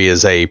render tree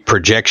is a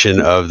projection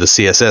of the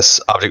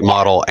CSS object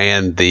model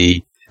and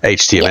the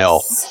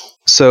HTML. Yes.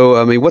 So,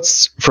 I mean,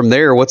 what's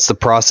the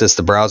process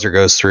the browser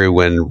goes through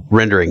when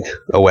rendering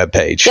a web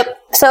page? Yep.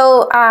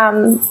 So,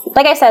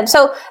 like I said,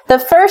 so the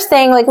first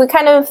thing, like we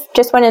kind of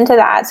just went into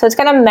that. So it's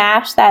going to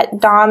mash that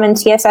DOM and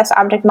CSS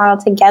object model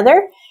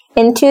together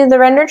into the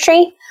render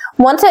tree.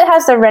 Once it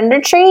has the render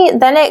tree,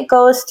 then it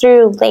goes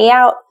through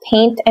layout,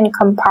 paint, and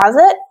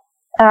composite.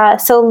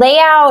 So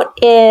layout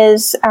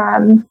is,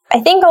 I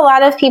think a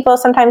lot of people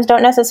sometimes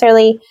don't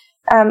necessarily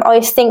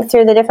always think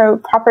through the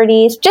different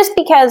properties, just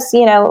because,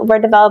 we're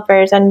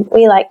developers and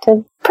we like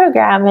to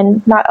program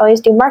and not always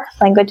do markup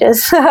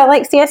languages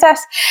like CSS.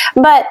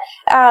 But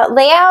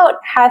layout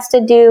has to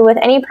do with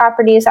any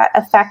properties that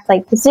affect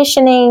like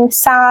positioning,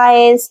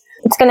 size.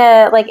 It's going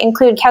to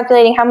include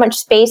calculating how much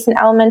space an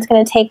element's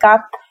going to take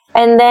up.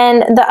 And then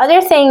the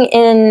other thing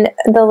in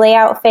the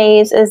layout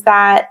phase is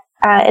that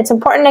it's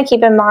important to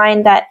keep in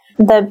mind that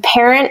the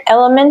parent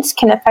elements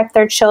can affect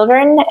their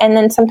children, and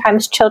then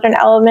sometimes children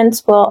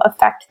elements will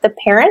affect the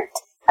parent.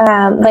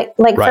 Right.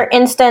 For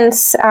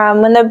instance,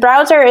 when the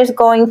browser is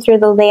going through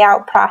the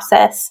layout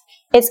process,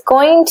 it's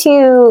going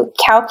to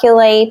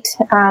calculate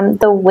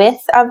the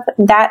width of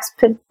that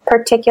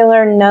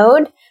particular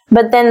node,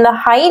 but then the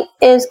height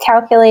is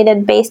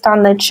calculated based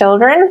on the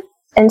children.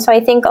 And so I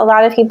think a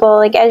lot of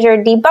people, as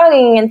you're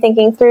debugging and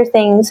thinking through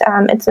things,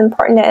 it's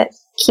important to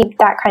keep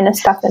that kind of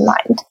stuff in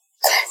mind.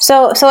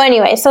 So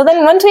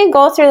then once we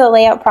go through the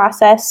layout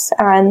process,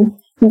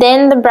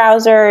 then the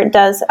browser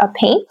does a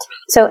paint.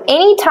 So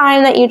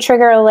anytime that you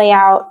trigger a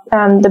layout,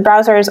 the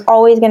browser is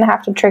always going to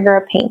have to trigger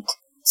a paint.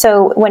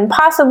 So when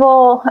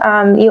possible,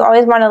 you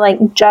always want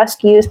to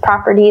just use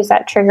properties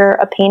that trigger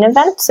a paint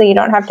event, so you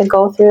don't have to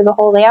go through the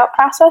whole layout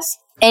process.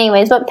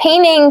 Anyways, but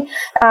painting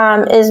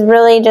is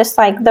really just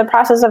the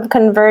process of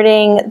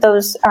converting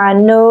those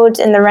nodes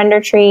in the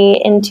render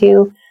tree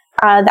into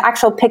the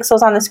actual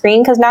pixels on the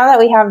screen, because now that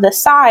we have the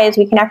size,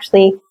 we can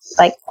actually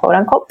quote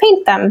unquote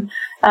paint them.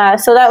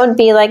 So that would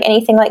be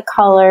anything like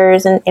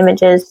colors and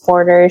images,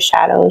 borders,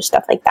 shadows,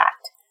 stuff like that.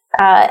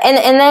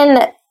 And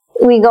then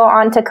we go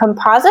on to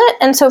composite.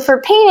 And so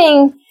for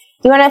painting,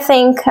 you want to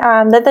think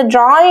that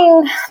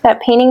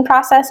that painting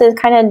process is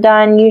kind of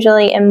done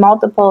usually in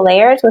multiple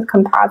layers with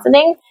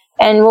compositing.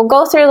 And we'll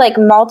go through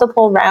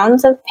multiple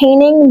rounds of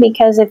painting,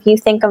 because if you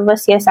think of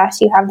with CSS,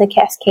 you have the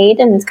cascade,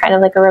 and it's kind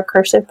of like a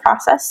recursive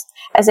process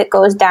as it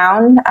goes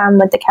down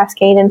with the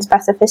cascade and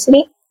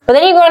specificity. But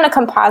then you go into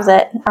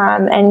composite,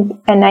 and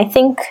I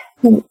think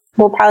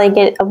we'll probably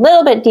get a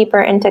little bit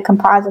deeper into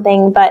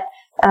compositing, but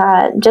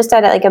just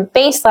at a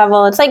base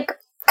level, it's kind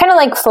of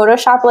like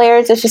Photoshop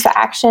layers. It's just the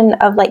action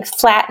of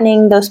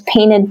flattening those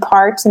painted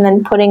parts and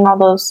then putting all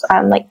those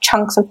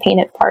chunks of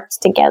painted parts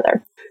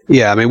together.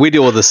 Yeah, I mean, we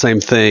deal with the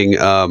same thing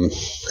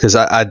because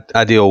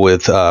I deal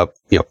with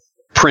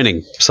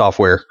printing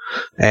software,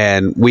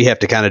 and we have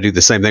to kind of do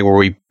the same thing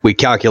where we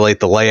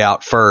calculate the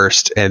layout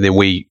first, and then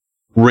we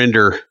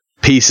render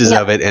pieces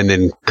of it and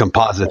then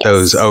composite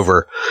those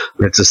over.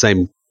 It's the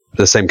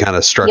same kind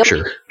of structure.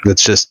 Yep.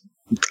 It's just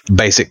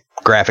basic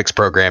graphics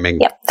programming.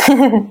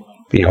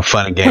 Yep.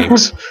 Fun and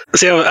games.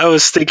 See, I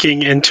was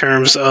thinking in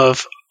terms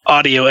of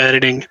audio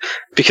editing,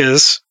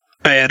 because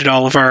I edit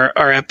all of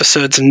our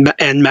episodes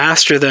and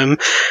master them.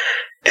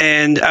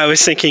 And I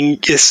was thinking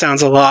this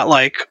sounds a lot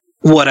like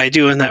what I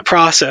do in that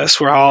process,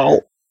 where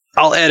I'll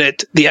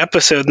edit the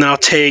episode and I'll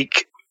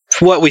take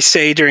what we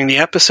say during the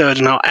episode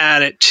and I'll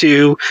add it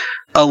to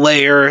a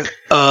layer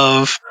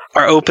of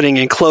our opening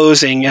and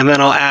closing, and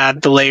then I'll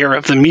add the layer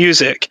of the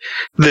music.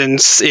 Then,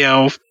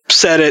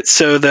 set it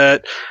so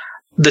that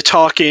the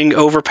talking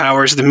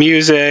overpowers the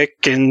music,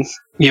 and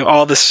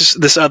all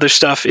this other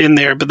stuff in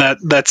there. But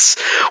that's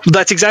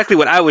exactly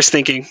what I was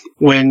thinking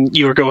when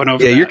you were going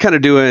over. Yeah, you're kind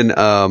of doing.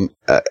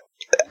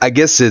 I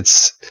guess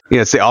it's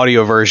it's the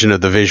audio version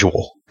of the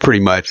visual, pretty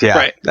much. Yeah,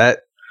 right. That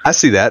I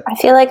see that. I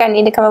feel like I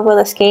need to come up with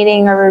a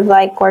skating or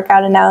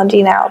workout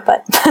analogy now,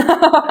 but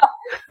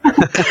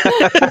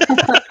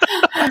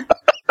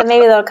but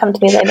maybe that'll come to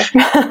me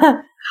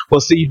later.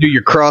 Well, see, you do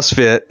your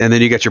CrossFit, and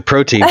then you got your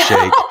protein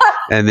shake,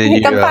 and then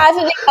you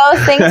compositing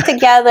those things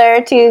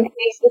together to.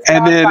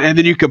 And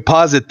then you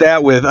composite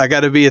that with I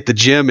got to be at the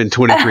gym in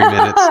 23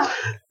 minutes,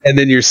 and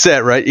then you're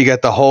set, right? You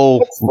got the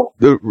whole,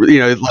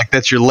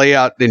 that's your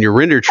layout and your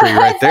render tree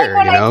right there.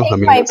 I take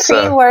my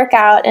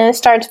pre-workout and it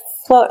starts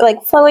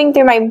flowing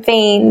through my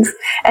veins,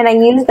 and I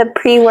use the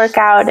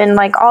pre-workout, and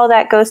all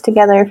that goes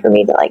together for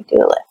me to do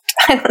a lift.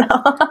 I don't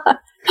know.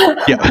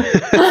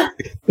 Yeah.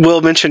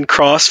 Will mentioned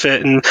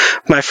CrossFit, and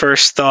my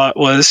first thought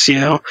was,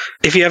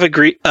 if you have a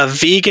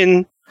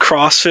vegan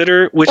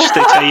CrossFitter, which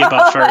they tell you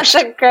about first.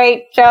 That's a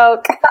great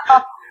joke.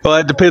 Well,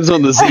 it depends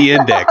on the Z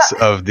index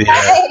of the.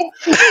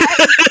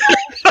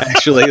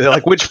 Actually,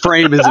 which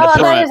frame is it?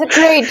 Oh, that is a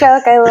great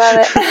joke. I love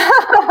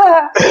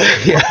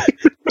it. Yeah.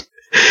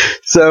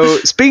 So,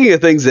 speaking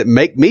of things that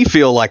make me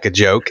feel like a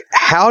joke,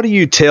 how do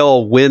you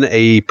tell when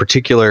a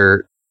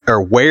particular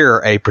or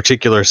where a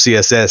particular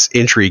CSS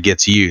entry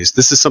gets used?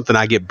 This is something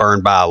I get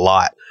burned by a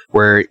lot,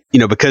 where,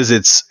 because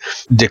it's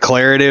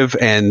declarative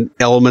and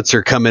elements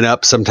are coming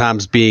up,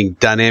 sometimes being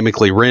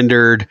dynamically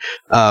rendered.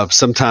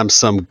 Sometimes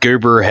some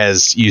goober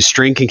has used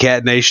string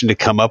concatenation to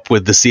come up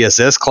with the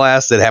CSS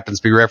class that happens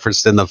to be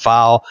referenced in the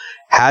file.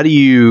 How do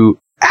you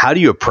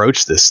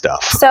approach this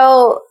stuff?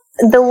 So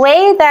the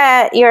way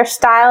that your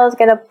styles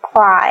get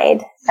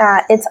applied,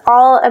 it's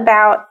all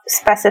about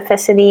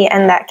specificity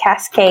and that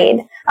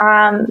cascade.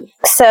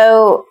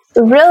 So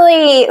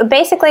really,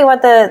 basically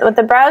what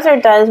the browser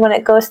does when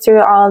it goes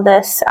through all of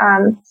this,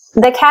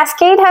 the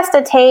cascade has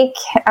to take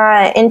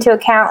into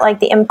account like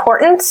the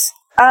importance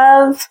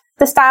of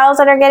the styles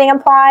that are getting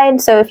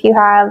applied. So if you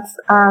have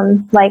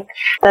like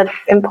the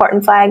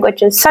important flag,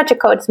 which is such a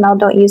code smell,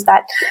 don't use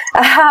that.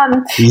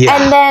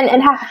 And then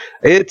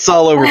it's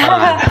all over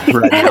mine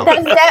right now.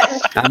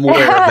 I'm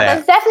aware of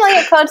that. That's definitely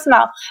a code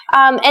smell.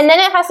 And then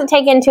it has to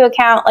take into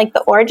account like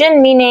the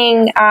origin,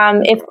 meaning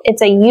if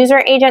it's a user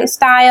agent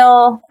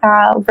style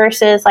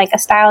versus like a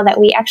style that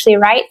we actually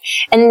write,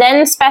 and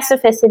then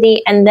specificity,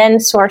 and then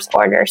source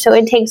order. So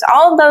it takes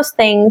all of those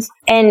things,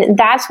 and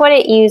that's what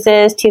it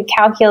uses to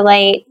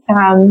calculate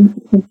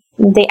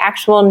the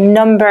actual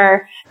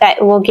number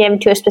that we'll give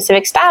to a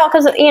specific style.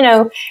 Because,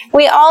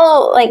 we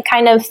all like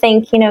kind of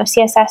think,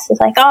 CSS is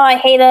like, oh, I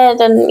hate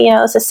it. And,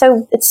 this is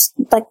so, it's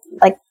like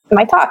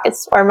my talk,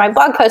 or my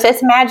blog post,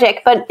 it's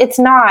magic, but it's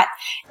not.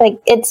 Like,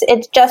 it's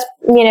just,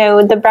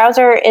 the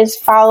browser is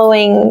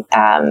following,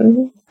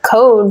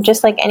 code,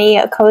 just like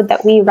any code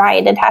that we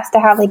write. It has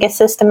to have like a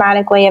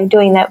systematic way of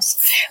doing this,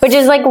 which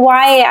is like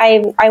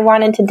why I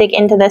wanted to dig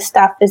into this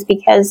stuff, is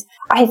because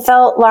I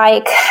felt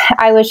like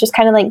I was just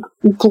kind of like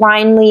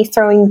blindly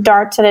throwing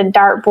darts at a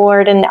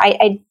dartboard. And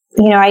I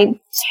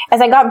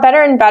as I got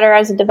better and better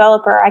as a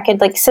developer, I could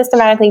like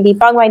systematically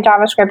debug my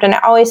JavaScript. And I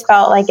always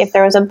felt like if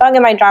there was a bug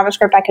in my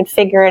JavaScript, I could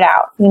figure it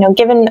out.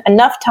 Given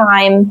enough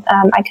time,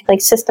 I could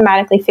like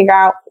systematically figure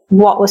out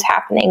what was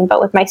happening.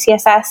 But with my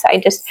CSS,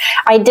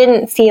 I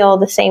didn't feel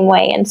the same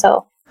way. And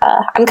so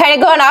I'm kind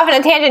of going off on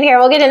a tangent here.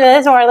 We'll get into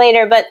this more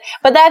later, but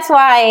that's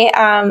why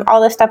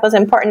all this stuff was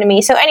important to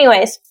me. So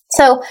anyways,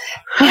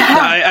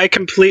 I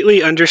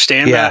completely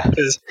understand that,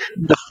 because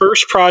the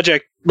first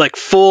project, like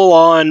full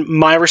on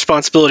my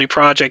responsibility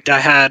project I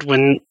had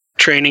when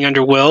training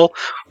under Will,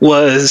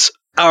 was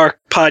our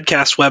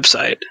podcast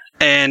website.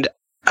 And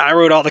I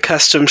wrote all the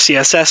custom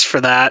CSS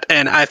for that,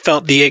 and I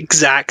felt the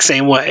exact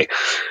same way.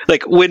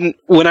 Like when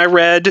I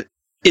read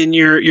in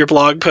your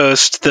blog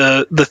post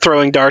the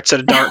throwing darts at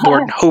a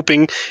dartboard and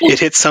hoping it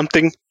hits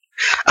something,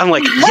 I'm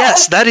like,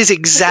 yes, that is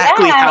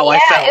exactly how I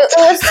felt. It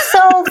was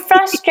so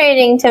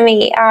frustrating to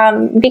me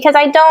because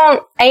I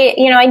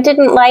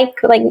didn't like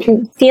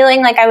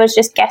feeling like I was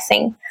just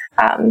guessing.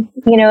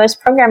 As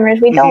programmers,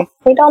 we don't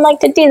like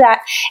to do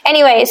that.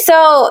 Anyway,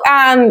 so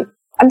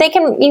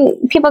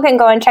people can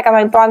go and check out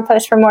my blog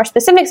post for more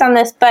specifics on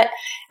this, but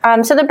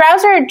so the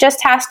browser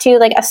just has to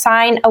like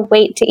assign a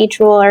weight to each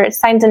rule, or it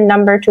assigns a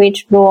number to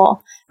each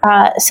rule.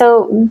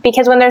 So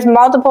because when there's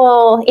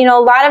multiple,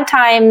 a lot of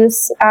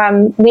times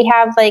we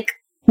have like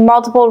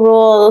multiple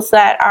rules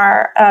that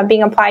are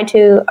being applied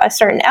to a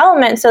certain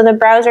element. So the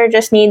browser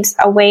just needs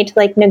a way to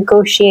like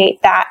negotiate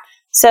that.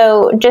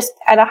 So just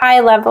at a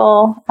high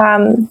level,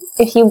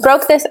 if you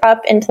broke this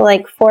up into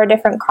like 4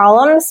 different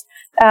columns,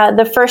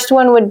 the first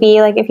one would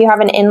be like if you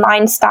have an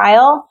inline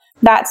style,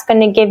 that's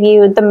going to give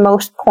you the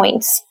most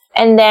points.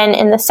 And then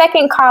in the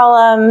second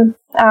column,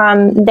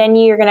 then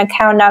you're going to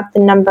count up the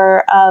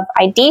number of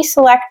ID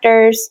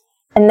selectors.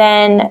 And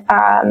then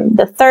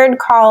the third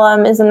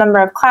column is the number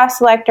of class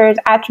selectors,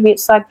 attribute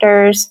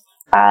selectors,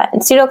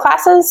 and pseudo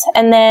classes.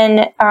 And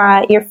then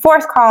your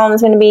fourth column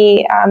is going to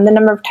be the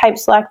number of type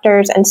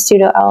selectors and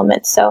pseudo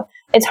elements. So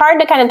it's hard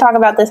to kind of talk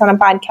about this on a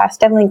podcast.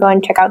 Definitely go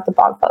and check out the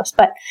blog post.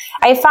 But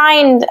I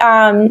find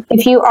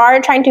if you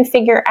are trying to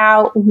figure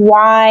out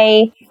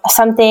why a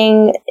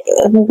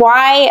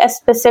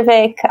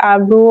specific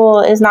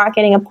rule is not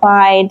getting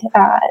applied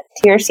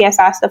to your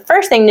CSS, the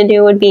first thing to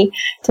do would be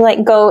to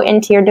like go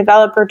into your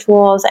developer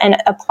tools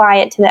and apply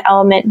it to the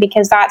element,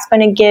 because that's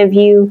going to give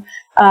you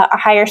a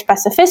higher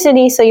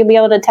specificity. So you'll be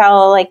able to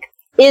tell like,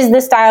 is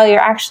the style you're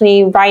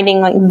actually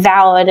writing like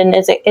valid, and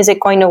is it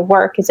going to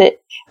work?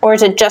 Or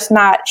is it just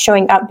not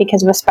showing up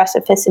because of a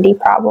specificity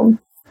problem?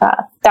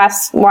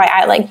 That's why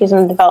I like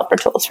using the developer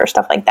tools for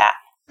stuff like that.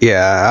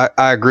 Yeah,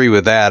 I agree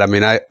with that. I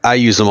mean, I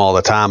use them all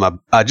the time.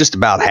 I just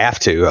about have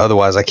to.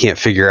 Otherwise, I can't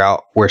figure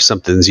out where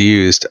something's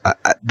used.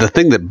 The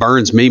thing that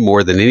burns me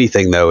more than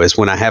anything, though, is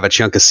when I have a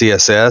chunk of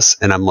CSS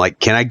and I'm like,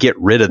 can I get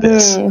rid of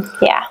this?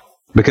 Yeah.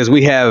 Because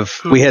we had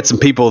some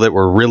people that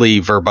were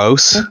really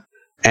verbose,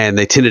 and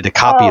they tended to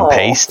copy and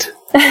paste.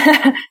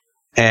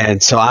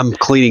 And so I'm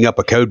cleaning up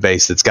a code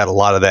base that's got a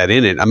lot of that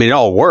in it. I mean, it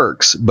all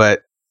works,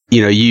 but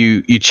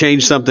you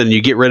change something,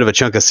 you get rid of a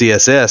chunk of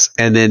CSS,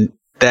 and then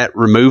that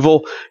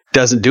removal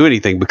doesn't do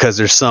anything because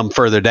there's some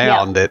further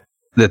down that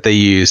they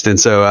used. And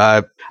so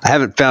I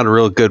haven't found a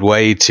real good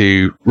way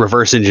to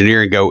reverse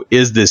engineer and go,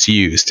 is this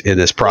used in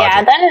this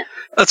project? Yeah,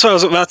 that's what I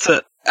was about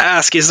to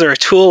ask. Is there a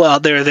tool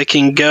out there that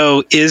can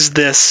go, is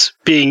this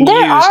being used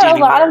anywhere? There are a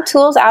anymore? lot of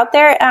tools out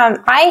there.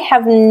 I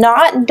have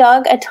not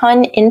dug a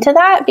ton into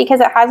that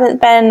because it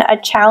hasn't been a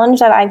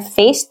challenge that I've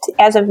faced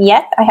as of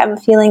yet. I have a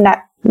feeling that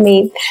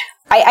may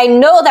I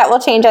know that will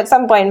change at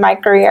some point in my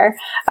career.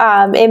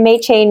 It may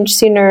change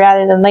sooner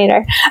rather than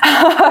later.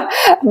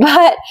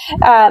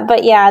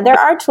 But yeah, there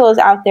are tools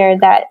out there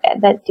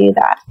that do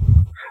that.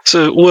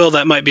 So, Will,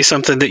 that might be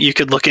something that you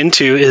could look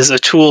into, is a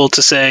tool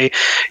to say,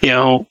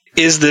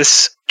 is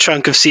this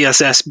chunk of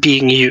CSS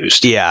being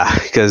used? Yeah,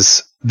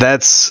 because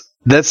that's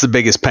the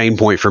biggest pain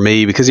point for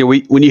me, because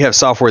when you have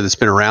software that's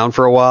been around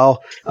for a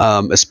while,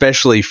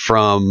 especially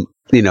from,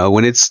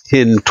 when it's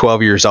 10,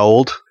 12 years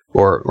old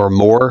or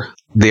more,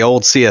 the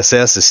old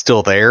CSS is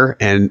still there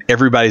and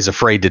everybody's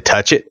afraid to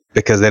touch it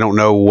because they don't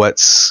know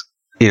what's,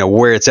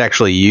 where it's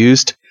actually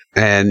used.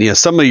 And,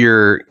 some of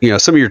your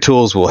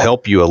tools will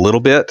help you a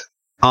little bit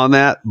on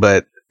that,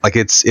 but like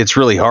it's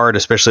really hard,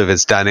 especially if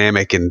it's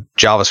dynamic in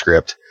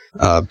JavaScript,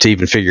 to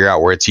even figure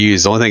out where it's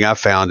used. The only thing I've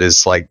found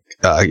is like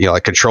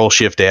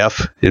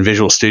Control-Shift-F in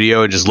Visual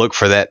Studio and just look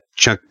for that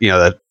chunk,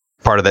 that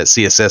part of that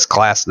CSS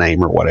class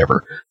name or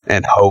whatever,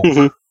 and hope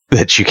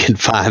that you can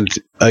find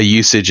a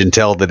usage and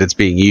tell that it's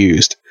being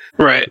used.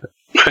 Right.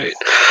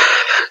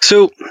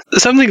 So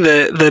something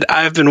that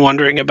I've been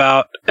wondering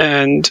about,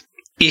 and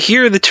you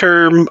hear the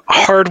term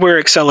hardware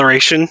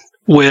acceleration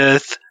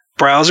with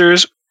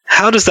browsers.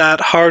 How does that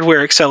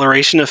hardware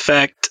acceleration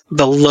affect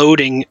the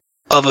loading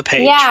of a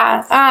page?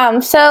 Yeah.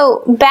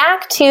 So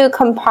back to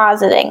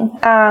compositing.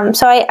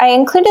 So I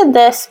included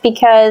this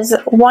because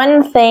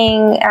one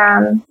thing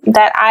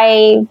that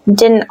I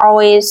didn't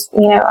always,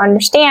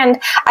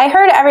 understand. I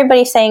heard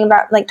everybody saying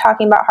about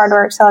talking about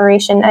hardware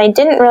acceleration, and I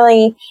didn't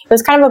really. It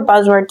was kind of a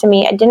buzzword to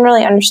me. I didn't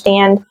really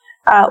understand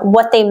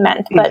what they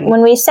meant. But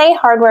when we say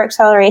hardware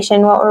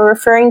acceleration, what we're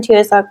referring to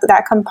is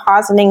that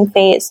compositing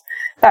phase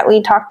that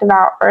we talked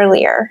about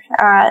earlier.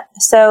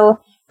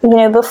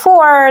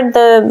 Before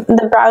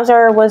the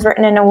browser was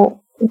written in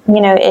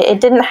it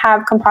didn't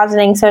have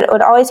compositing, so it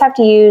would always have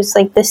to use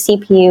the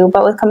CPU.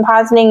 But with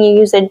compositing, you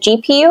use a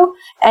GPU,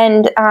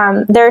 and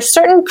there are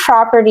certain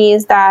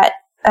properties that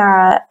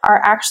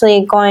are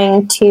actually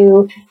going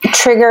to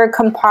trigger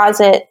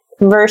composite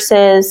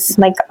versus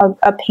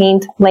a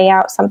paint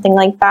layout, something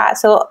like that.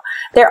 So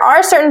there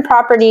are certain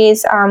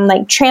properties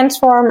like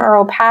transform or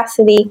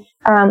opacity.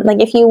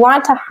 If you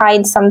want to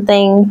hide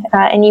something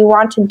and you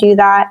want to do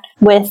that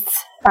with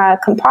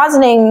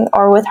compositing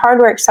or with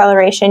hardware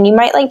acceleration, you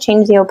might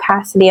change the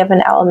opacity of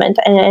an element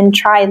and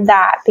try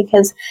that,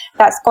 because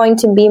that's going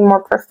to be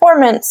more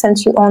performant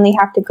since you only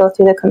have to go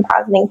through the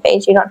compositing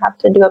phase. You don't have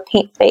to do a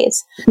paint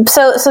phase.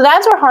 So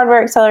that's where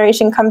hardware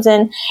acceleration comes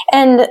in.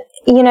 And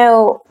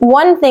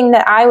one thing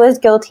that I was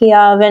guilty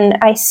of, and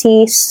I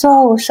see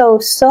so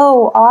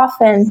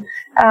often,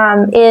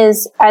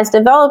 is as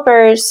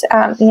developers,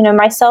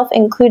 myself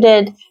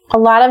included, a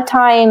lot of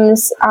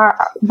times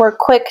we're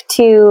quick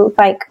to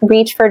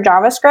reach for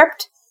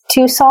JavaScript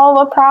to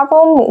solve a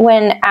problem,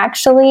 when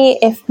actually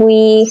if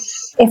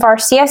our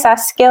CSS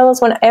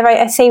skills, whenever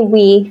I say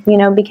we,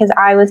 because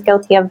I was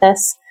guilty of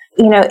this,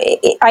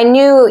 I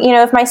knew,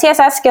 if my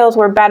CSS skills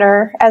were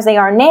better as they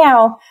are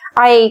now,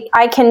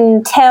 I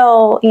can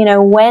tell,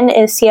 when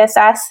is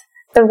CSS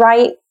the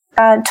right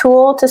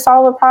tool to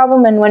solve a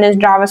problem, and when is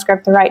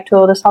JavaScript the right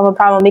tool to solve a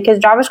problem, because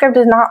JavaScript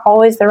is not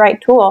always the right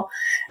tool,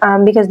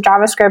 because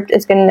JavaScript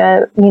is going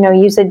to,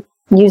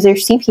 use their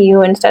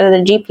CPU instead of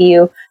the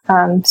GPU.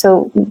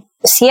 So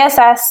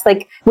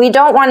CSS, we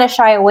don't want to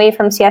shy away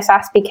from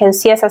CSS,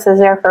 because CSS is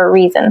there for a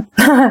reason.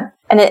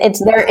 And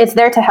it's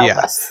there to help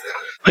us.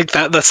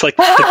 That's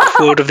the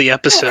quote of the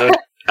episode.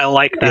 I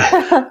like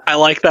that. I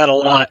like that a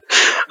lot.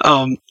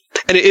 And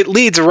it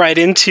leads right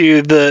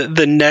into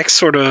the next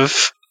sort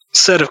of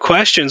set of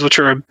questions, which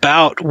are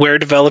about where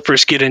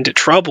developers get into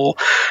trouble.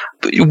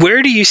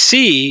 Where do you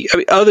see,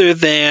 other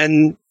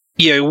than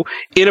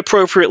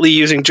inappropriately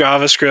using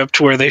JavaScript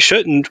where they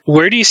shouldn't,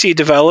 where do you see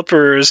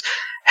developers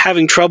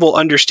having trouble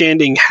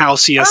understanding how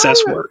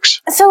CSS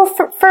works? So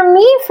for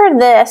me, for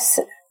this,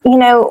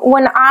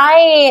 when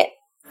I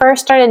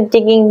first started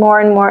digging more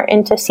and more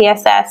into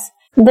CSS,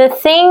 the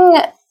thing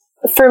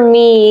for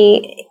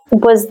me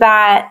was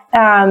that,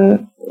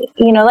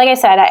 like I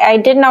said, I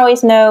didn't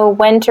always know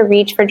when to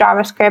reach for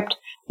JavaScript,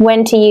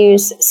 when to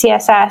use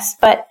CSS,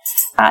 but,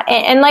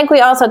 and like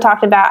we also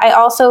talked about, I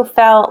also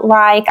felt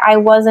like I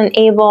wasn't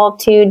able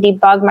to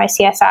debug my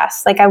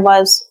CSS like I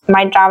was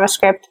my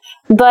JavaScript.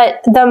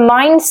 But the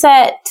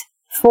mindset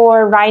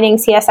for writing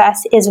CSS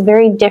is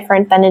very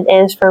different than it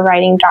is for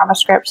writing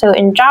JavaScript. So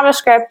in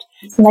JavaScript,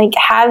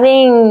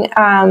 having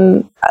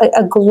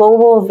a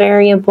global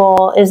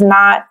variable is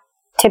not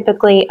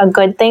typically a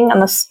good thing,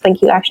 unless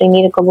you actually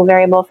need a global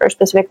variable for a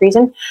specific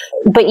reason.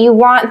 But you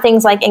want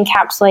things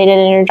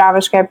encapsulated in your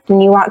JavaScript,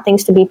 and you want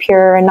things to be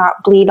pure and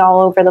not bleed all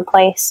over the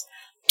place,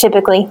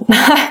 typically.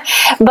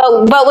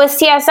 but with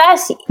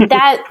CSS,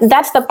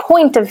 that's the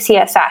point of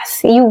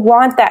CSS. You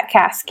want that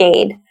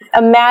cascade.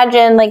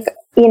 Imagine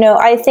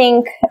I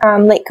think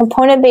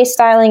component-based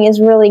styling is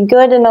really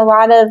good in a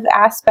lot of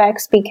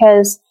aspects,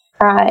 because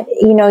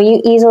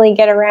you easily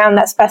get around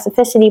that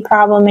specificity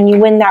problem and you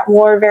win that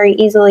war very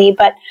easily,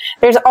 but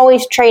there's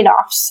always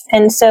trade-offs.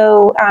 And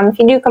so if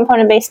you do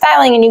component-based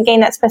styling and you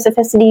gain that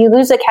specificity, you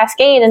lose the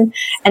cascade, and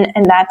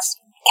that's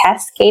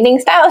cascading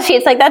style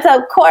sheets. Like, that's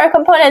a core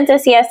component to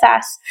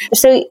CSS.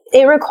 So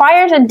it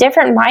requires a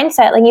different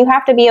mindset. Like, you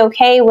have to be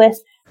okay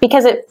with,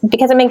 because it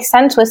makes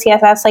sense with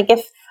CSS. Like,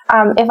 if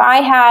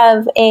I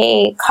have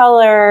a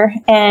color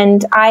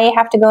and I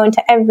have to go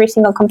into every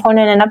single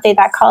component and update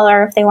that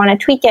color if they want to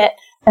tweak it,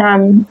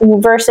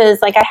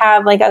 versus like I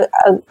have like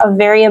a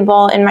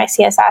variable in my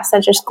CSS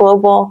that's just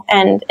global,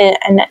 and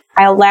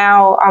I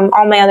allow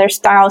all my other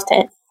styles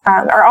to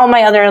or all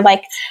my other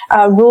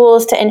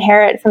rules to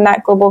inherit from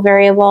that global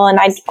variable, and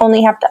I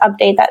only have to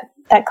update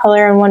that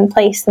color in one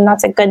place, and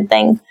that's a good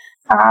thing.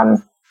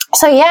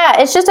 So yeah,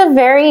 it's just a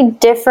very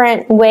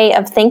different way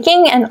of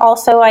thinking, and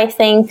also I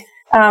think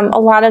a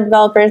lot of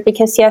developers,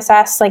 because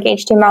CSS, like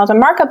HTML, is a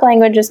markup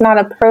language, is not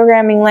a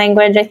programming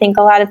language. I think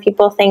a lot of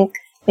people think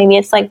maybe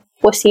it's like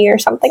wussy or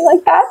something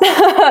like that.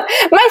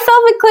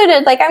 Myself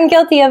included. Like, I'm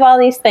guilty of all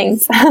these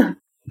things.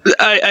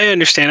 I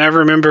understand. I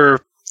remember,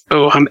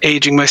 I'm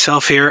aging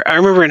myself here. I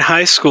remember in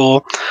high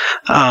school,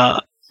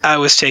 I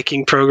was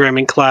taking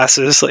programming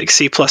classes like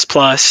C++,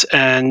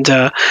 and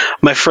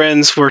my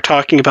friends were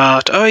talking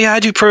about, oh yeah, I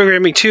do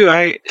programming too.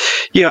 I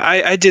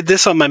did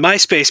this on my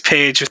MySpace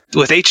page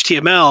with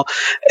HTML,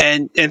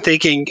 and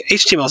thinking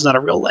HTML is not a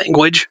real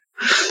language,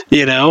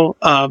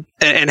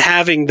 and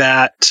having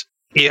that,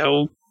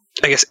 I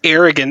guess,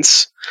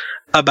 arrogance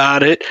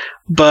about it.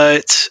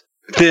 But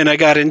then I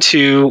got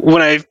into,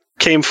 when I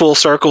came full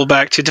circle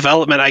back to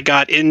development, I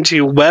got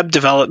into web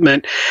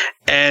development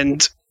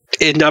and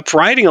end up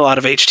writing a lot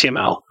of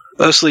HTML,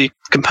 mostly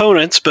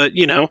components, but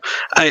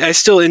I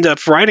still end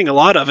up writing a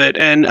lot of it.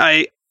 And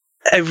I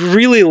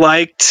really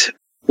liked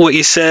what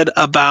you said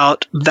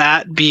about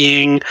that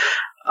being,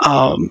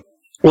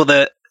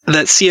 that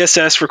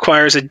CSS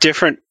requires a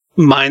different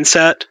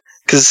mindset,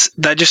 because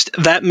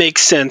that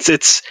makes sense.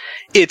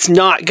 It's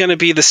not going to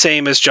be the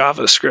same as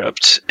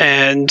JavaScript.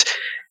 And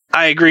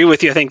I agree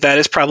with you. I think that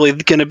is probably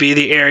going to be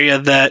the area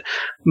that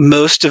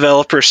most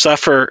developers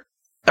suffer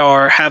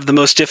or have the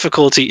most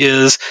difficulty,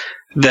 is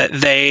that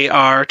they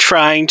are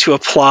trying to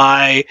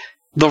apply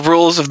the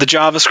rules of the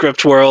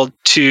JavaScript world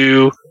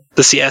to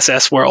the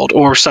CSS world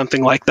or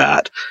something like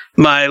that.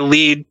 My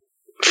lead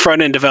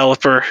front-end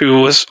developer, who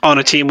was on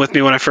a team with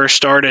me when I first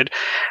started,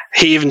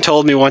 he even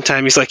told me one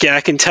time, he's like, yeah,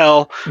 I can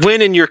tell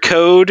when in your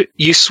code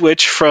you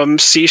switch from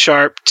C#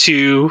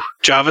 to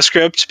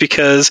JavaScript,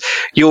 because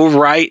you'll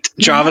write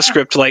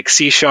JavaScript like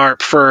C#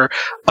 for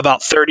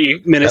about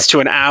 30 minutes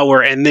to an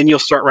hour, and then you'll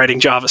start writing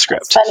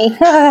JavaScript. That's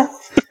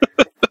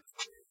funny.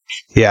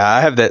 Yeah,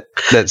 I have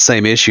that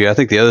same issue. I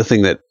think the other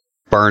thing that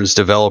burns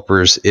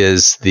developers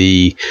is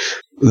the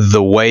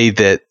way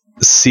that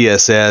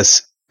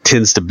CSS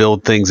tends to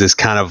build things as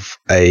kind of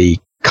a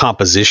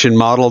composition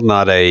model,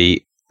 not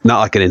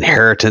like an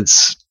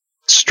inheritance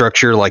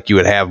structure like you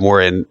would have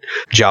more in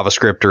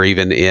JavaScript or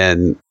even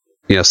in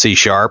C#.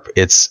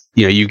 It's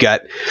you've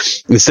got,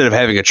 instead of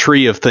having a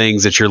tree of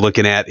things that you're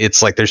looking at,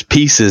 it's like there's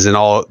pieces in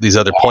all these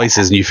other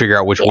places, and you figure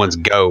out which ones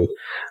go.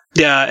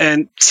 Yeah,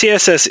 and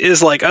CSS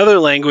is like other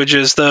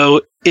languages,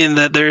 though, in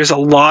that there's a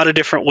lot of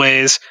different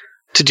ways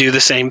to do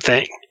the same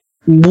thing.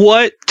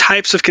 What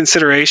types of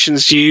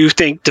considerations do you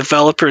think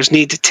developers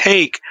need to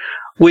take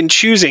when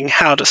choosing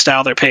how to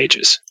style their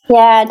pages?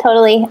 Yeah,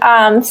 totally.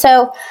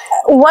 So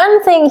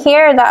one thing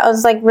here that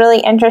was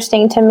really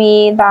interesting to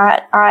me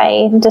that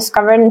I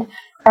discovered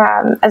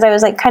as I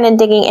was kind of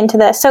digging into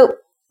this. So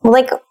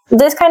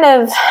this kind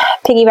of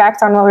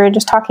piggybacks on what we were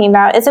just talking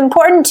about. It's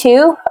important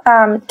too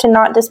to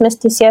not dismiss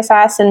the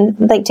CSS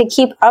and to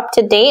keep up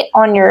to date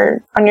on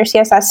your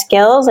CSS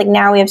skills. Like,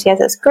 now we have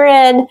CSS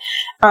Grid.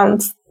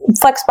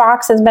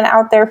 Flexbox has been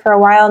out there for a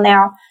while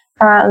now.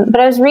 But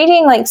I was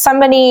reading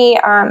somebody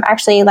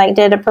actually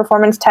did a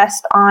performance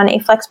test on a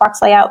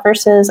Flexbox layout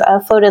versus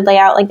a floated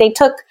layout. They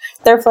took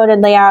their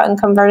floated layout and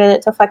converted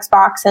it to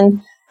Flexbox,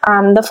 and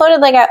the floated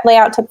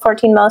layout took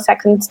 14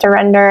 milliseconds to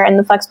render, and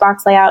the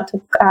Flexbox layout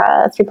took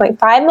 3.5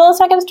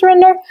 milliseconds to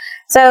render.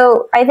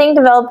 So I think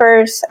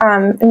developers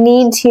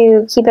need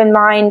to keep in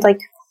mind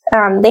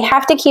they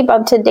have to keep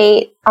up to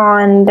date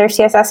on their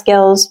CSS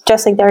skills,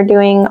 just like they're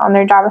doing on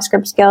their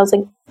JavaScript skills.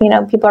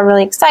 People are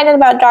really excited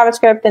about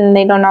JavaScript, and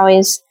they don't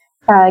always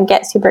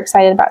get super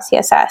excited about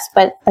CSS.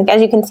 But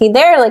as you can see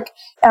there,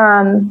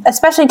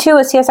 especially too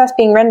with CSS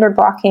being render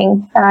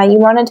blocking, you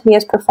want it to be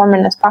as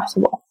performant as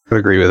possible. I would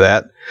agree with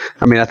that.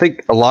 I mean, I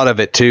think a lot of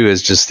it too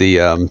is just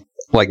the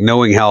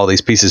knowing how all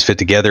these pieces fit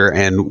together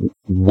and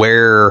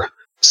where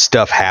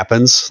stuff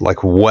happens,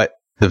 like what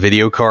the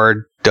video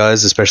card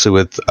does, especially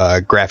with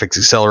graphics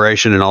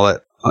acceleration and all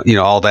that,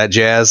 all that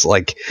jazz.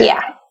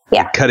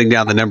 Cutting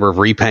down the number of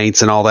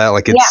repaints and all that.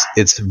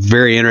 It's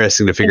very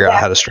interesting to figure out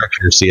how to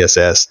structure your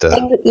CSS.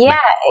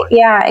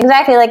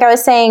 Exactly. Like I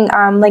was saying,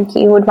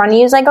 you would want to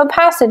use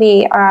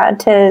opacity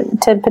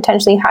to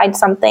potentially hide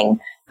something.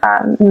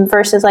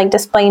 versus like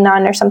display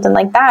none or something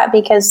like that,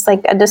 because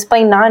like a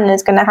display none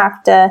is going to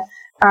have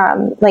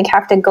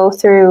to go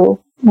through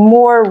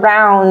more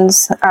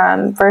rounds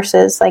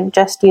versus like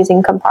just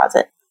using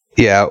composite.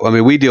 Yeah, I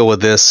mean, we deal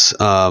with this,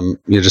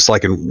 just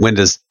like in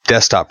Windows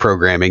desktop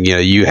programming.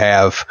 You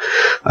have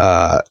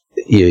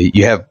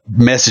you have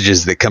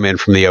messages that come in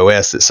from the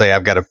OS that say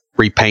I've got to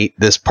repaint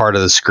this part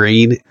of the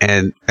screen,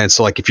 and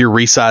so like if you're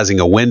resizing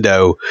a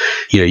window,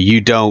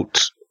 you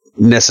don't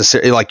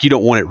necessarily you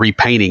don't want it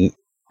repainting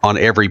on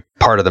every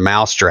part of the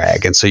mouse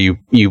drag, and so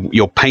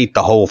you'll paint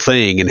the whole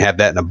thing and have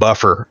that in a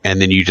buffer,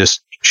 and then you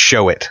just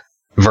show it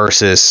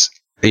versus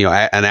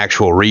an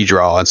actual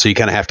redraw, and so you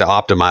kind of have to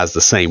optimize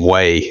the same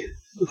way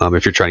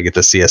if you're trying to get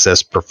the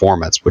CSS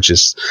performance, which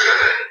is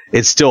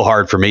it's still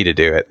hard for me to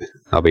do it.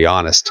 I'll be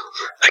honest.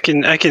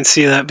 I can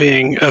see that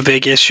being a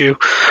big issue.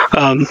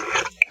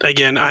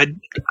 Again,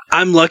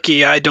 I'm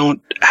lucky I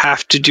don't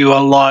have to do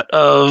a lot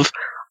of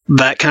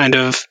that kind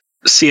of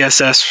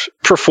CSS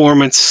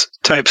performance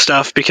type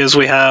stuff because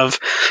we have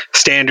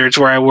standards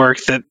where I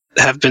work that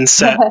have been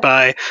set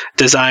by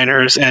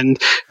designers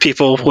and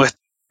people with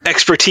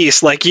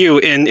expertise like you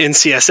in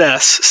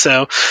CSS.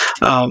 So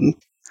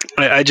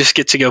I just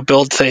get to go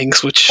build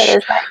things, which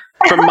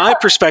from my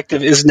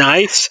perspective is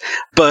nice,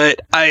 but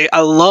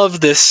I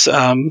love this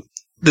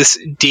this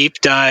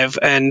deep dive,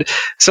 and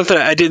something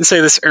I didn't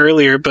say this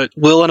earlier, but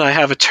Will and I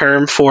have a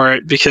term for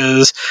it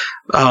because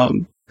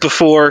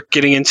before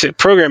getting into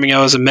programming,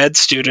 I was a med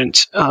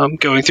student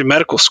going through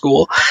medical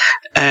school,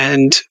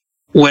 and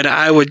when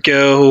I would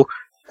go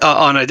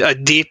on a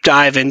deep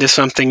dive into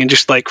something and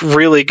just like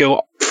really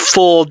go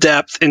full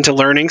depth into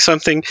learning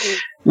something,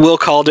 Will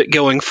called it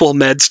going full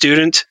med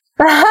student.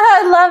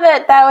 I love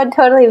it. That would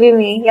totally be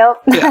me.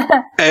 Yep.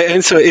 Yeah.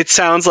 And so it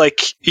sounds like,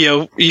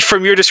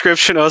 from your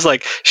description, I was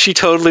like, she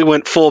totally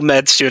went full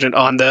med student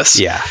on this.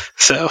 Yeah.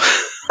 So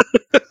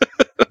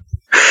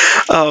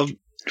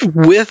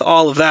with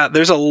all of that,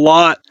 there's a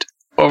lot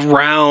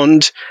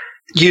around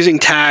using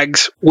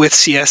tags with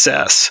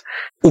CSS.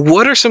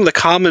 What are some of the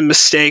common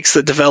mistakes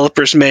that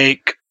developers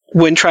make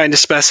when trying to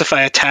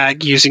specify a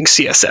tag using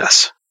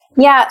CSS?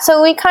 Yeah,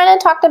 so we kind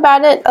of talked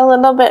about it a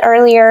little bit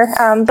earlier,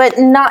 but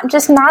not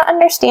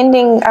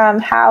understanding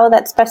how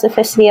that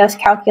specificity is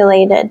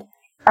calculated.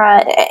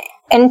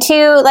 And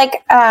two,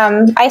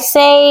 I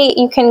say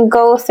you can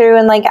go through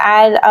and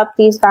add up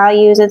these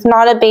values. It's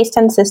not a base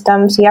 10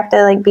 system, so you have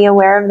to be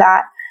aware of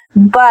that.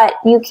 But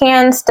you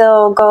can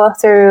still go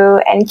through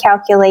and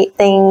calculate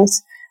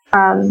things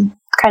kind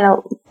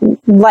of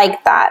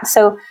like that.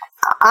 So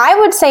I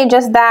would say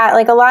just that.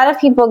 A lot of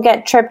people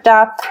get tripped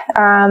up.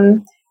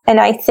 And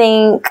I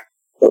think,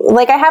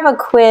 I have a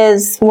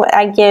quiz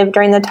I give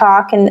during the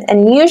talk,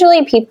 and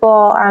usually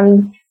people, a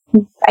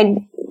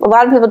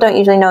lot of people don't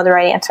usually know the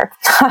right answer.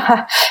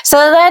 So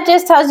that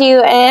just tells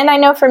you, and I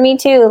know for me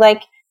too,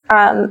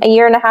 a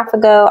year and a half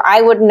ago,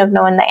 I wouldn't have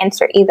known the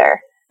answer either.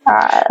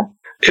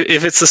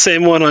 If it's the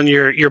same one on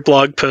your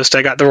blog post,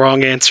 I got the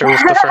wrong answer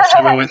with the first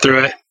time I went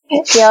through it.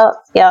 Yep.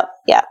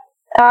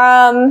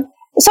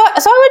 So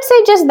I would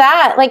say just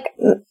that,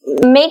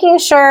 making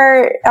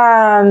sure,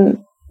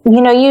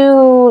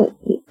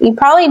 you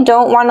probably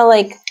don't want to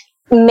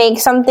make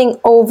something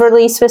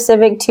overly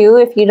specific too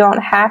if you don't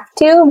have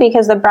to,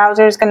 because the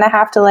browser is going to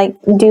have to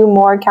do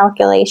more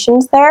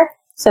calculations there.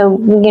 So,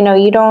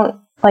 you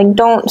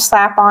don't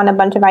slap on a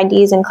bunch of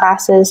IDs and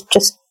classes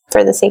just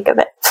for the sake of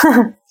it.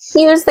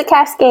 Use the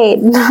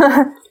cascade.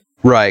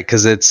 Right,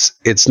 because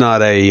it's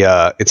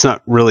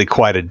not really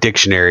quite a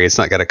dictionary. It's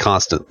not got a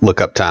constant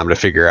lookup time to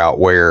figure out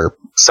where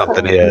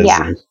something is.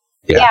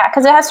 Yeah,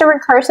 because it has to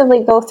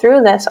recursively go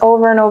through this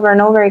over and over and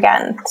over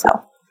again.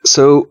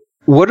 So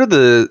what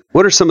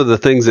are some of the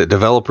things that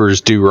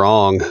developers do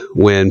wrong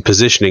when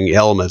positioning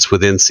elements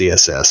within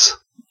CSS?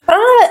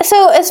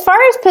 So as far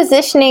as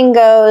positioning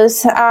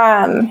goes,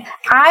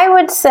 I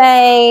would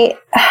say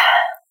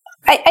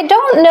I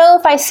don't know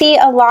if I see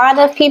a lot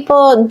of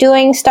people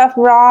doing stuff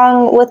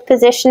wrong with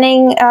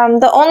positioning.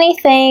 The only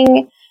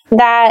thing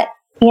that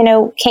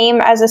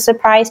came as a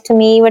surprise to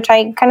me, which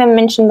I kind of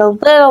mentioned a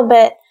little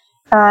bit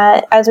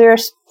as we were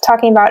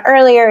talking about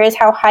earlier, is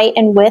how height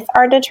and width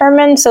are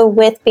determined. So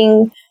width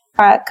being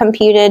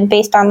computed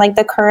based on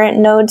the current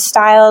node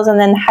styles, and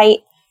then height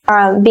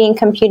being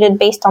computed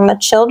based on the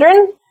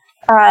children.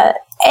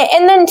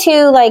 And then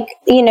too,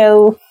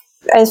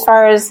 as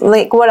far as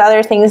what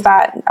other things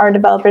that our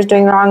developers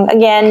doing wrong,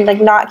 again,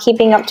 not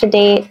keeping up to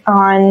date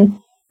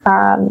on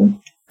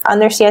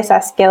their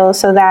CSS skills,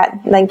 so that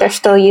they're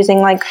still using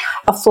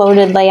a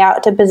floated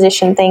layout to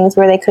position things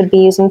where they could be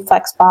using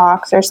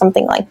Flexbox or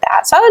something like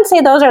that. So I would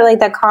say those are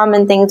the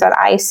common things that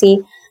I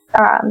see.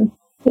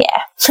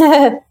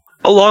 Yeah.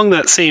 Along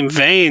that same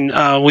vein,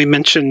 we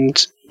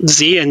mentioned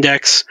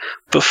Z-index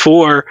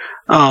before.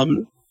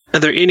 Are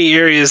there any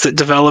areas that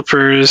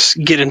developers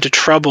get into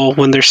trouble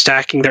when they're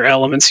stacking their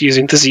elements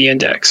using the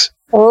Z-index?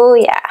 Oh,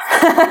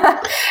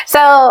 yeah.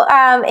 So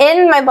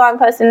in my blog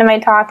post and in my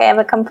talk, I have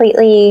a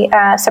completely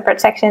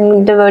separate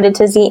section devoted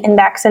to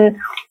Z-index. And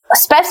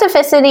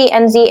specificity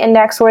and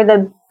z-index were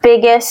the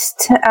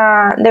biggest.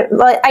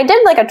 I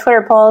did like a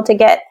Twitter poll to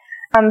get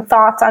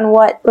thoughts on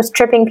what was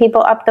tripping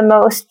people up the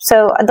most.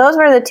 So those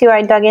were the two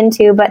I dug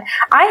into, but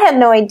I had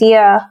no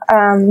idea.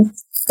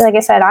 Like I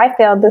said, I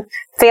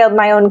failed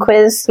my own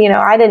quiz.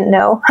 I didn't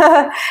know.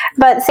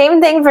 But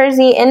same thing for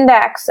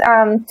z-index.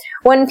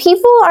 When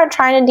people are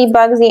trying to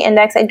debug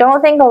z-index, I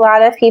don't think a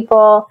lot of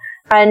people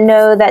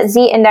know that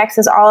z-index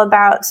is all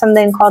about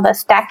something called a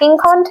stacking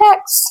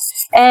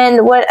context.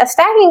 And what a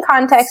stacking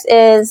context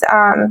is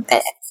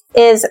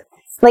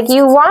like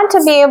you want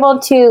to be able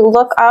to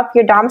look up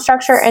your DOM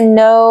structure and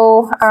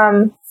know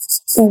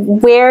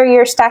where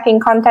your stacking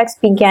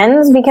context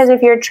begins. Because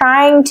if you're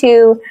trying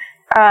to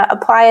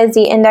apply a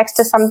z-index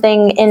to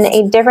something in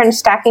a different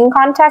stacking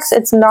context,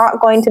 it's not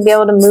going to be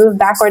able to move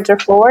backwards or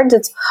forwards.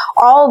 It's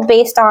all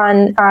based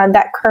on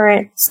that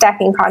current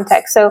stacking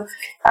context. So,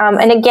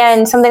 and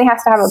again, something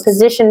has to have a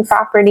position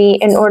property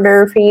in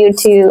order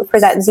for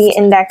that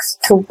z-index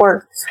to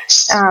work.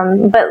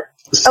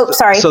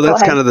 Sorry. So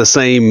that's kind of the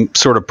same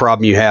sort of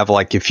problem you have.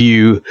 Like if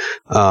you're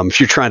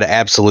trying to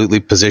absolutely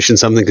position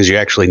something because you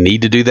actually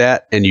need to do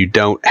that, and you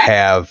don't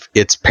have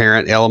its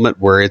parent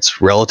element where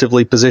it's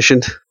relatively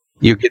positioned.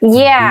 You get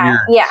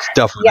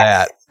stuff with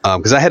that.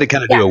 Because I had to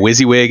kind of do a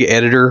WYSIWYG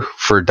editor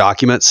for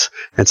documents.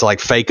 And to like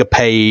fake a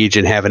page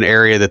and have an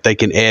area that they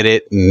can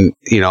edit and,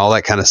 all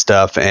that kind of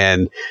stuff.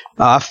 And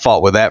I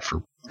fought with that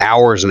for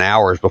hours and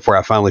hours before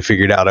I finally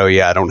figured out,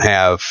 I don't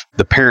have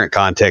the parent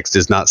context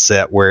is not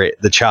set where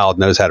the child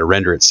knows how to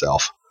render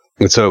itself.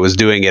 And so it was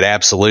doing it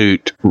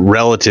absolute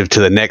relative to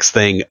the next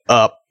thing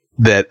up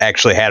that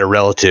actually had a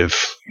relative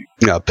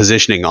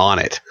positioning on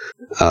it.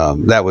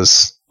 That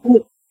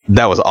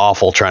was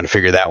awful trying to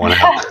figure that one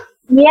out.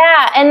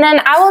 Yeah, and then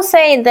I will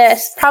say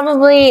this,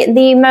 probably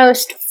the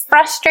most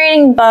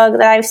frustrating bug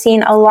that I've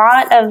seen a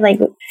lot of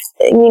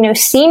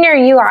senior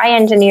UI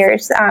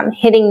engineers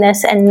hitting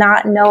this and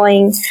not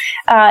knowing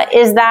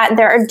is that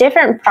there are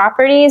different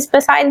properties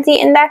besides the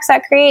index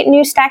that create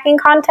new stacking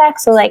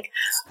contexts. So like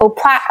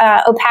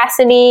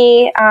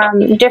opacity,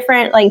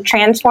 different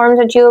transforms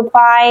that you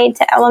apply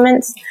to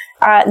elements.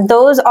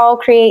 Those all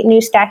create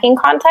new stacking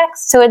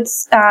contexts. So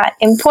it's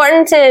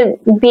important to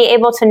be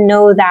able to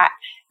know that,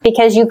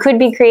 because you could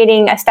be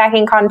creating a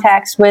stacking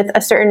context with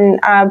a certain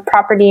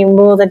property and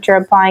rule that you're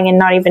applying and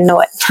not even know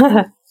it.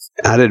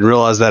 I didn't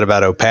realize that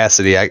about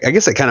opacity. I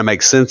guess it kind of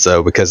makes sense,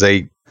 though, because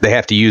they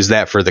have to use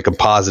that for the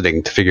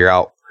compositing to figure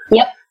out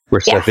where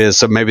stuff is.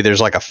 So maybe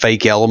there's like a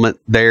fake element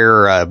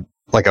there,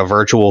 like a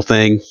virtual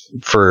thing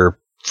for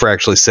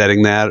actually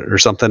setting that or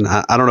something.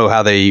 I don't know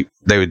how they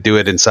would do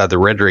it inside the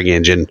rendering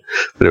engine,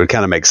 but it would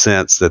kind of make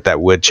sense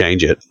that would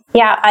change it.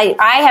 Yeah,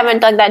 I haven't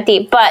dug that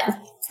deep, but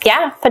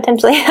yeah,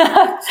 potentially.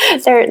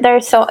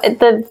 There's so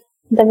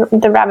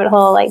the rabbit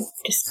hole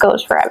just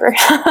goes forever.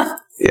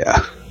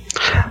 Yeah,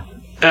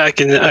 I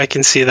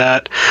can see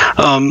that.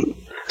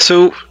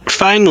 So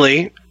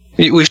finally,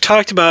 we've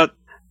talked about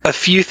a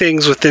few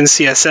things within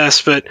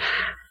CSS, but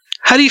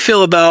how do you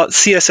feel about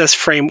CSS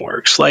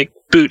frameworks like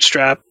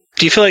Bootstrap?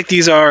 Do you feel like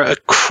these are a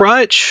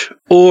crutch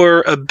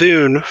or a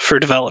boon for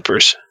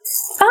developers?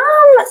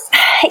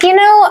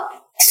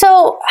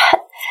 So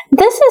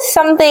this is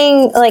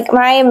something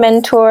my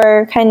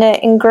mentor kind of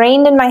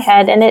ingrained in my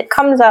head, and it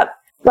comes up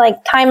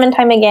time and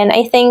time again.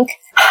 I think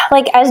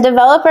as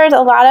developers,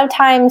 a lot of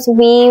times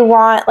we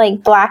want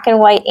black and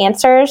white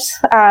answers,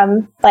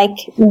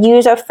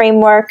 use a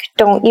framework,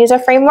 don't use a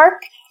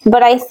framework.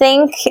 But I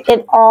think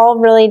it all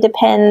really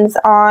depends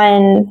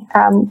on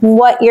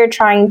what you're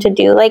trying to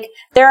do.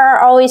 There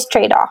are always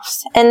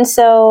trade-offs. And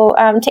so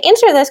to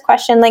answer this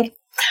question,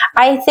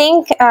 I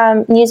think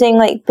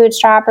using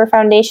Bootstrap or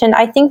Foundation,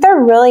 I think they're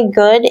really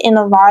good in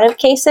a lot of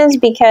cases,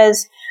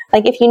 because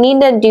if you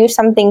need to do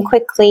something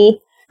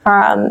quickly,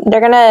 they're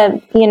going to,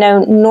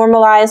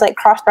 normalize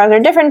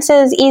cross-browser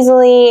differences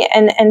easily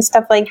and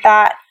stuff like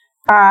that.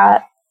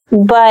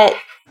 But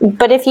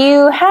if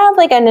you have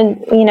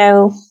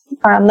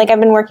I've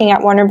been working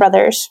at Warner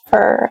Brothers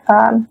for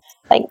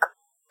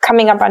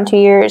coming up on 2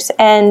 years,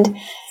 and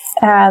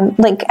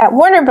at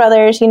Warner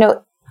Brothers,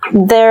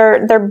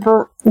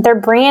 their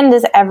brand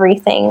is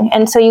everything,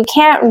 and so you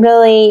can't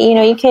really,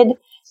 you could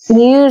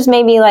use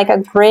maybe a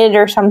grid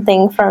or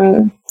something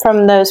from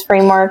those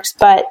frameworks,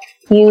 but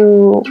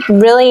you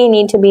really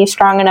need to be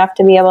strong enough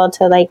to be able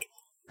to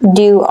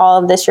do all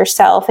of this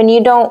yourself, and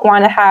you don't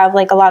want to have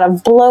a lot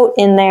of bloat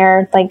in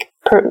there,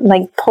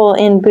 pull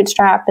in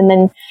Bootstrap and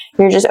then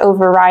you're just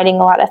overriding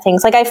a lot of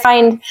things. I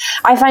find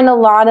a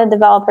lot of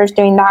developers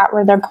doing that,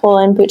 where they're pull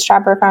in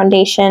Bootstrap or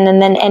Foundation and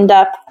then end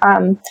up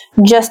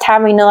just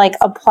having to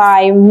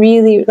apply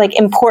really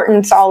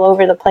importance all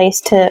over the place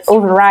to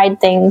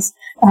override things,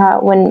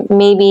 when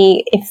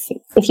maybe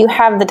if you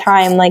have the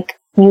time,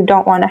 you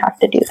don't want to have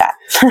to do that.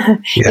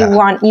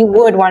 You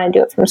would want to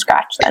do it from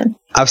scratch then.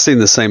 I've seen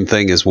the same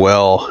thing as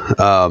well.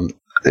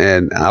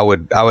 And I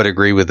would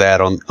agree with that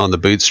on the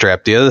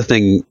Bootstrap. The other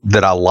thing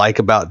that I like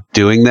about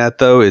doing that,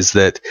 though, is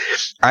that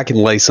I can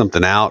lay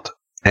something out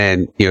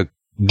and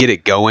get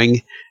it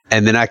going,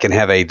 and then I can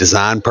have a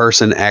design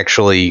person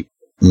actually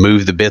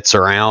move the bits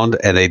around,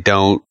 and it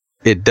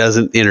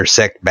doesn't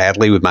intersect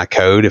badly with my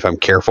code if I'm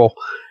careful.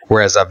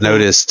 Whereas I've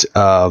noticed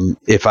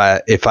if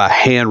I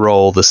hand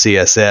roll the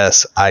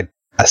CSS, I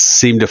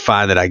seem to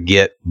find that I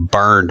get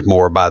burned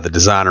more by the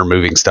designer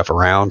moving stuff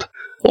around.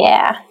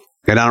 Yeah.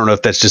 And I don't know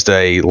if that's just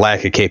a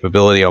lack of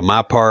capability on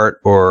my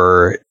part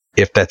or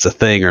if that's a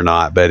thing or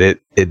not, but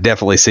it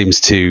definitely seems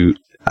to.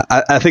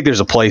 I think there's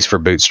a place for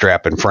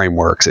Bootstrap and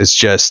frameworks. It's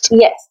just,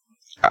 yes,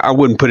 I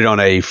wouldn't put it on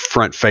a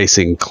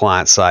front-facing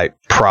client site.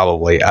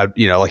 Probably, like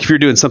if you're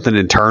doing something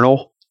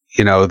internal,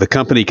 the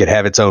company could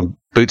have its own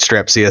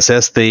Bootstrap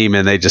CSS theme,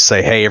 and they just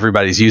say, "Hey,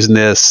 everybody's using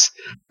this.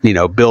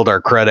 Build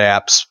our CRUD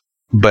apps."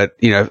 But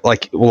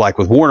like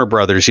with Warner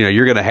Brothers,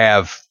 you're going to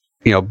have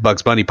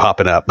Bugs Bunny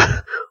popping up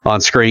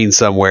on screen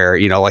somewhere.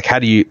 Like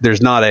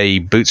there's not a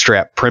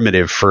Bootstrap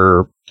primitive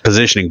for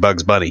positioning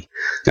Bugs Bunny.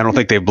 I don't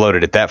think they've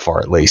bloated it that far,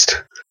 at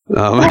least.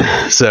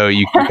 So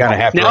you kind of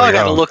have to. Now I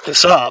got to look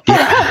this up.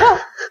 Yeah.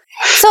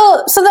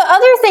 So the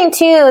other thing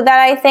too that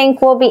I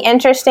think will be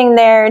interesting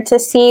there to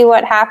see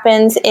what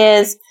happens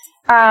is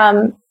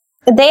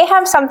they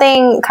have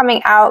something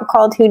coming out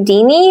called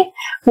Houdini,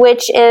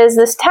 which is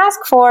this task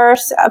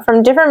force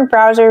from different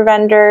browser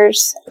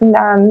vendors,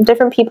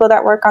 different people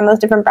that work on those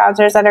different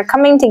browsers that are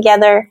coming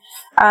together.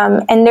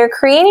 And they're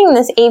creating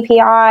this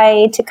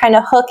API to kind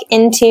of hook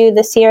into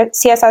the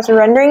CSS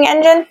rendering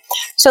engine.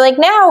 So like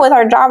now with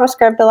our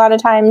JavaScript, a lot of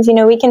times,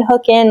 we can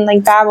hook in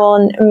like Babel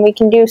and we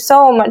can do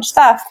so much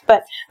stuff,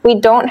 but we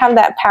don't have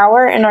that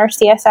power in our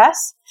CSS.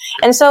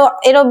 And so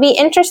it'll be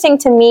interesting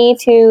to me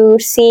to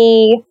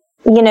see,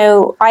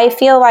 I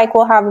feel like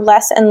we'll have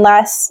less and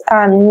less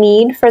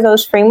need for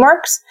those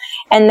frameworks.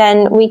 And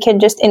then we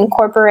could just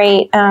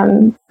incorporate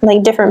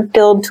like different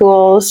build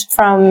tools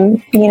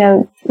from,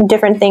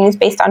 different things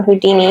based on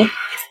Houdini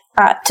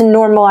to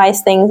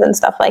normalize things and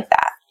stuff like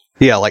that.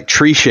 Yeah, like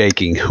tree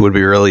shaking would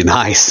be really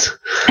nice.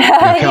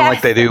 Kind of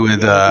like they do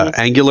with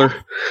Angular.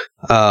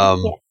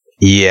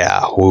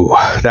 Yeah, ooh,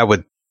 that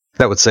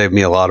would save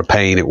me a lot of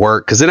pain at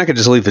work, because then I could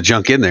just leave the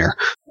junk in there.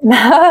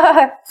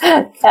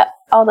 Yep,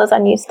 all those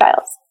unused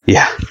styles.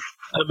 Yeah.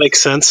 That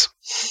makes sense.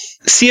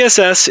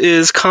 CSS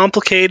is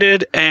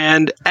complicated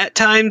and at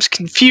times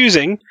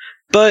confusing,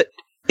 but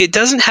it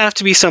doesn't have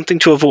to be something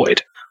to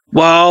avoid.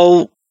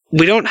 While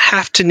we don't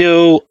have to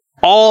know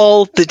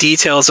all the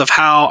details of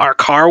how our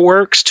car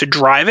works to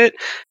drive it,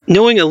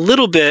 knowing a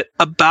little bit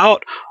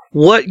about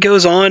what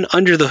goes on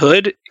under the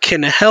hood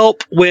can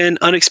help when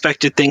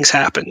unexpected things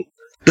happen.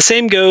 The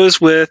same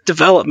goes with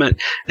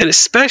development, and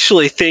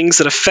especially things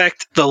that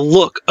affect the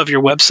look of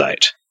your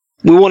website.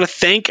 We want to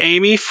thank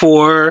Amy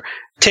for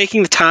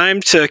taking the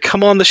time to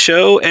come on the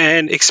show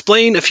and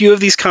explain a few of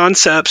these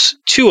concepts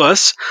to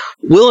us.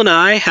 Will and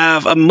I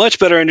have a much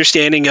better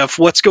understanding of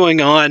what's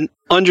going on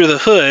under the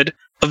hood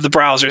of the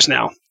browsers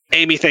now.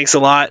 Amy, thanks a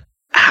lot.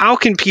 How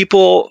can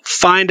people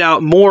find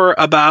out more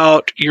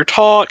about your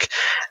talk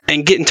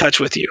and get in touch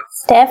with you?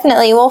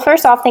 Definitely. Well,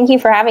 first off, thank you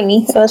for having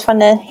me. It was fun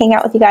to hang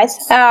out with you guys.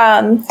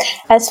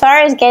 As far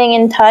as getting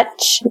in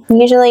touch,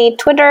 usually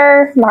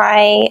Twitter,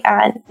 my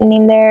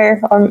name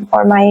there,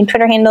 or my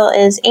Twitter handle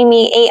is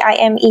Amy,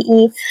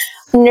 AIMEE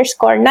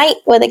 _Knight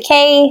with a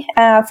K.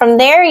 From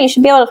there, you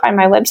should be able to find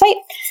my website.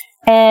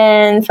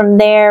 And from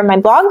there, my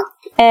blog.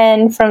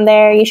 And from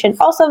there, you should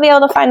also be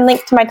able to find a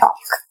link to my talk.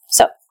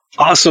 So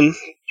awesome.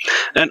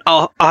 And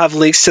I'll have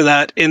links to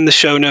that in the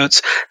show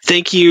notes.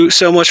 Thank you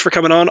so much for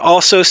coming on.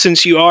 Also,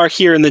 since you are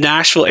here in the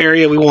Nashville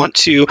area, we want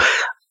to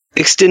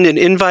extend an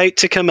invite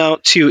to come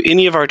out to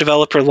any of our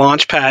developer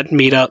Launchpad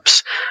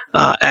meetups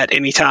at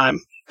any time.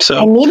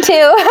 So, me too.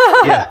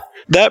 Yeah.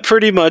 That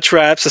pretty much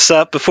wraps us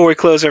up. Before we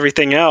close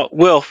everything out,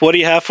 Will, what do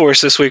you have for us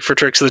this week for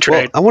Tricks of the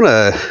Trade? Well, I want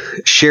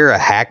to share a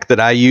hack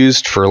that I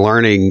used for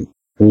learning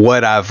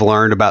what I've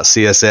learned about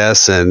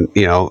CSS, and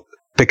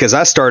because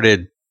I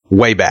started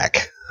way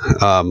back.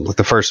 Like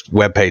the first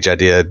web page I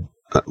did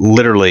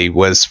literally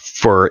was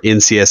for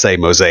NCSA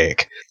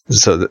Mosaic.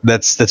 So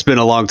that's been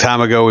a long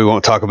time ago. We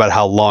won't talk about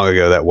how long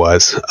ago that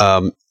was.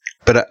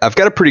 But I've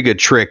got a pretty good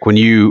trick when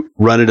you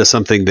run into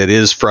something that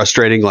is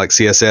frustrating like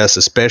CSS,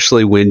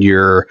 especially when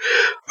you're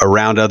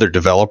around other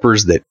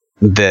developers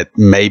that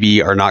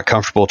maybe are not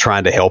comfortable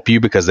trying to help you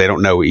because they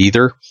don't know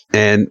either.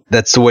 And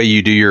that's the way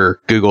you do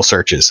your Google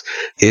searches.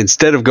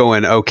 Instead of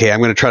going, okay, I'm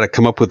going to try to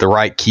come up with the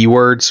right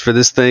keywords for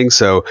this thing.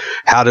 So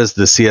how does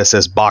the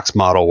CSS box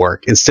model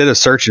work? Instead of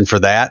searching for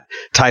that,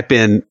 type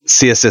in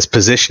CSS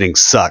positioning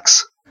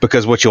sucks.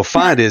 Because what you'll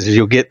find is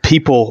you'll get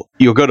people,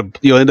 you'll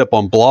end up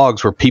on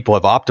blogs where people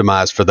have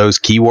optimized for those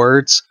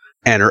keywords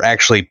and are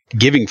actually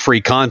giving free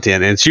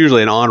content. And it's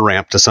usually an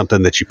on-ramp to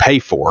something that you pay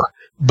for.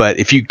 But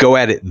if you go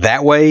at it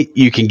that way,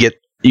 you can get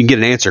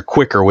an answer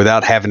quicker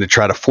without having to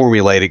try to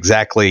formulate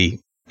exactly,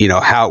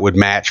 how it would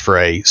match for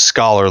a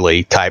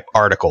scholarly type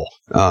article.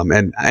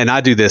 And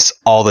I do this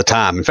all the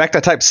time. In fact,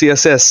 I type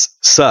CSS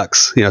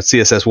sucks,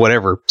 CSS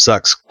whatever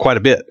sucks quite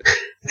a bit.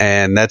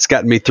 And that's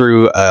gotten me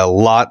through a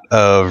lot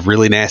of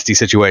really nasty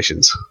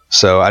situations.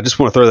 So I just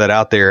want to throw that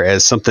out there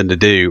as something to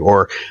do.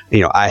 Or,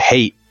 I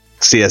hate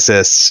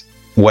CSS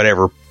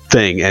whatever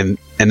thing, and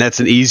that's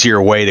an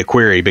easier way to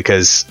query,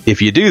 because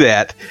if you do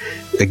that,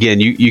 again,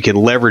 you can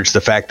leverage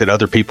the fact that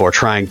other people are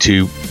trying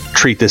to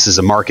treat this as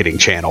a marketing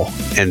channel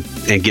and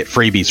get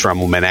freebies from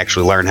them and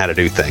actually learn how to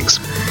do things.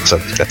 So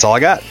that's all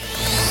I got.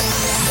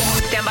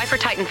 Stand by for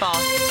Titanfall.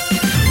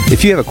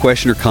 If you have a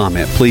question or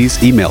comment,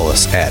 please email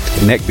us at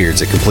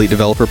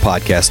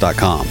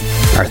neckbeards@CompleteDeveloperPodcast.com.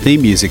 Our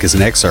theme music is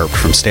an excerpt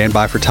from Stand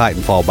By for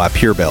Titanfall by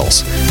Pure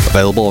Bells,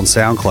 available on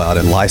SoundCloud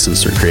and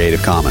licensed through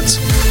Creative Commons.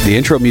 The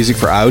intro music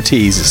for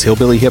IoTease is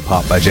Hillbilly Hip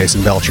Hop by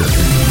Jason Belcher.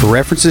 For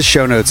references,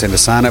 show notes, and to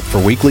sign up for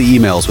weekly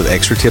emails with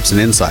extra tips and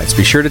insights,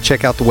 be sure to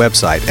check out the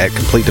website at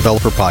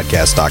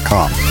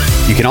CompleteDeveloperPodcast.com.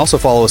 You can also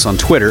follow us on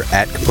Twitter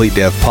at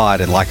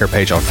CompleteDevPod and like our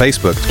page on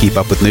Facebook to keep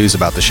up with news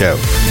about the show.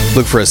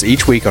 Look for us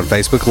each week on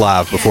Facebook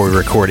Live before we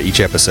record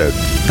each episode.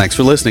 Thanks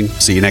for listening.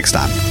 See you next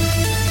time.